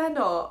 so... They're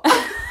not.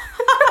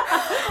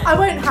 I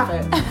won't have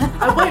it.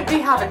 I won't be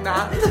having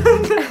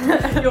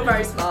that. You're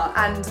very smart.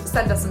 And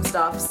send us some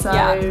stuff.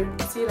 So,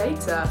 see you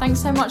later. Thanks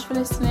so much for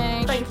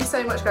listening. Thank you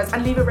so much, guys.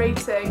 And leave a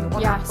rating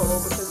on Apple,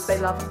 because they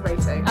love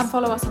ratings. And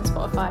follow us on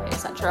Spotify,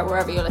 etc.,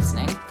 wherever you're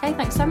listening. Okay,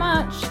 thanks so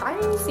much. Bye.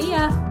 See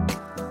ya.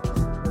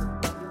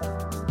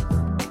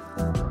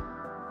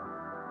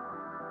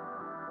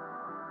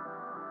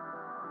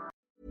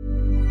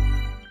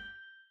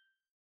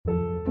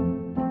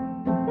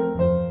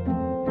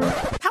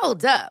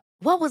 Hold up.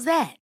 What was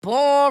that?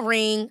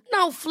 Boring.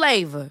 No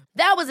flavor.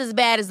 That was as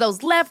bad as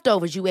those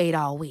leftovers you ate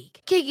all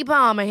week. Keke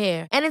Palmer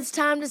here, and it's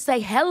time to say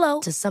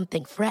hello to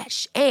something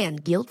fresh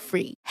and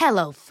guilt-free.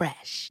 Hello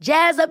Fresh.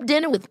 Jazz up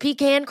dinner with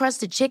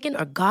pecan-crusted chicken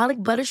or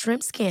garlic butter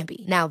shrimp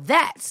scampi. Now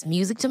that's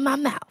music to my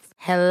mouth.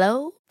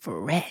 Hello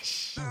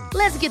Fresh.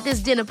 Let's get this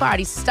dinner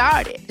party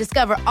started.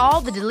 Discover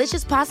all the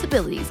delicious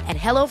possibilities at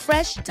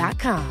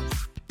HelloFresh.com.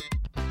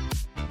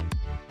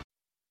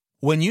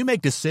 When you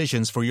make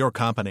decisions for your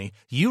company,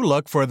 you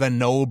look for the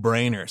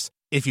no-brainers.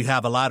 If you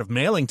have a lot of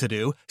mailing to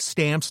do,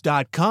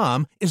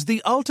 Stamps.com is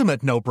the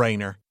ultimate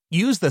no-brainer.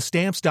 Use the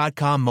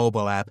Stamps.com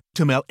mobile app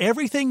to mail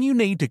everything you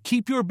need to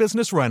keep your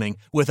business running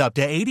with up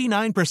to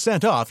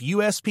 89% off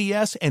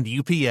USPS and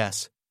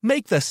UPS.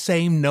 Make the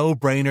same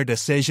no-brainer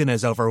decision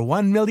as over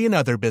 1 million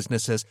other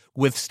businesses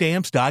with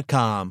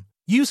Stamps.com.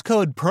 Use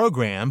code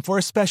PROGRAM for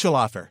a special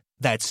offer.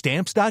 That's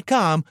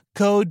Stamps.com,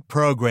 code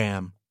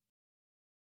PROGRAM.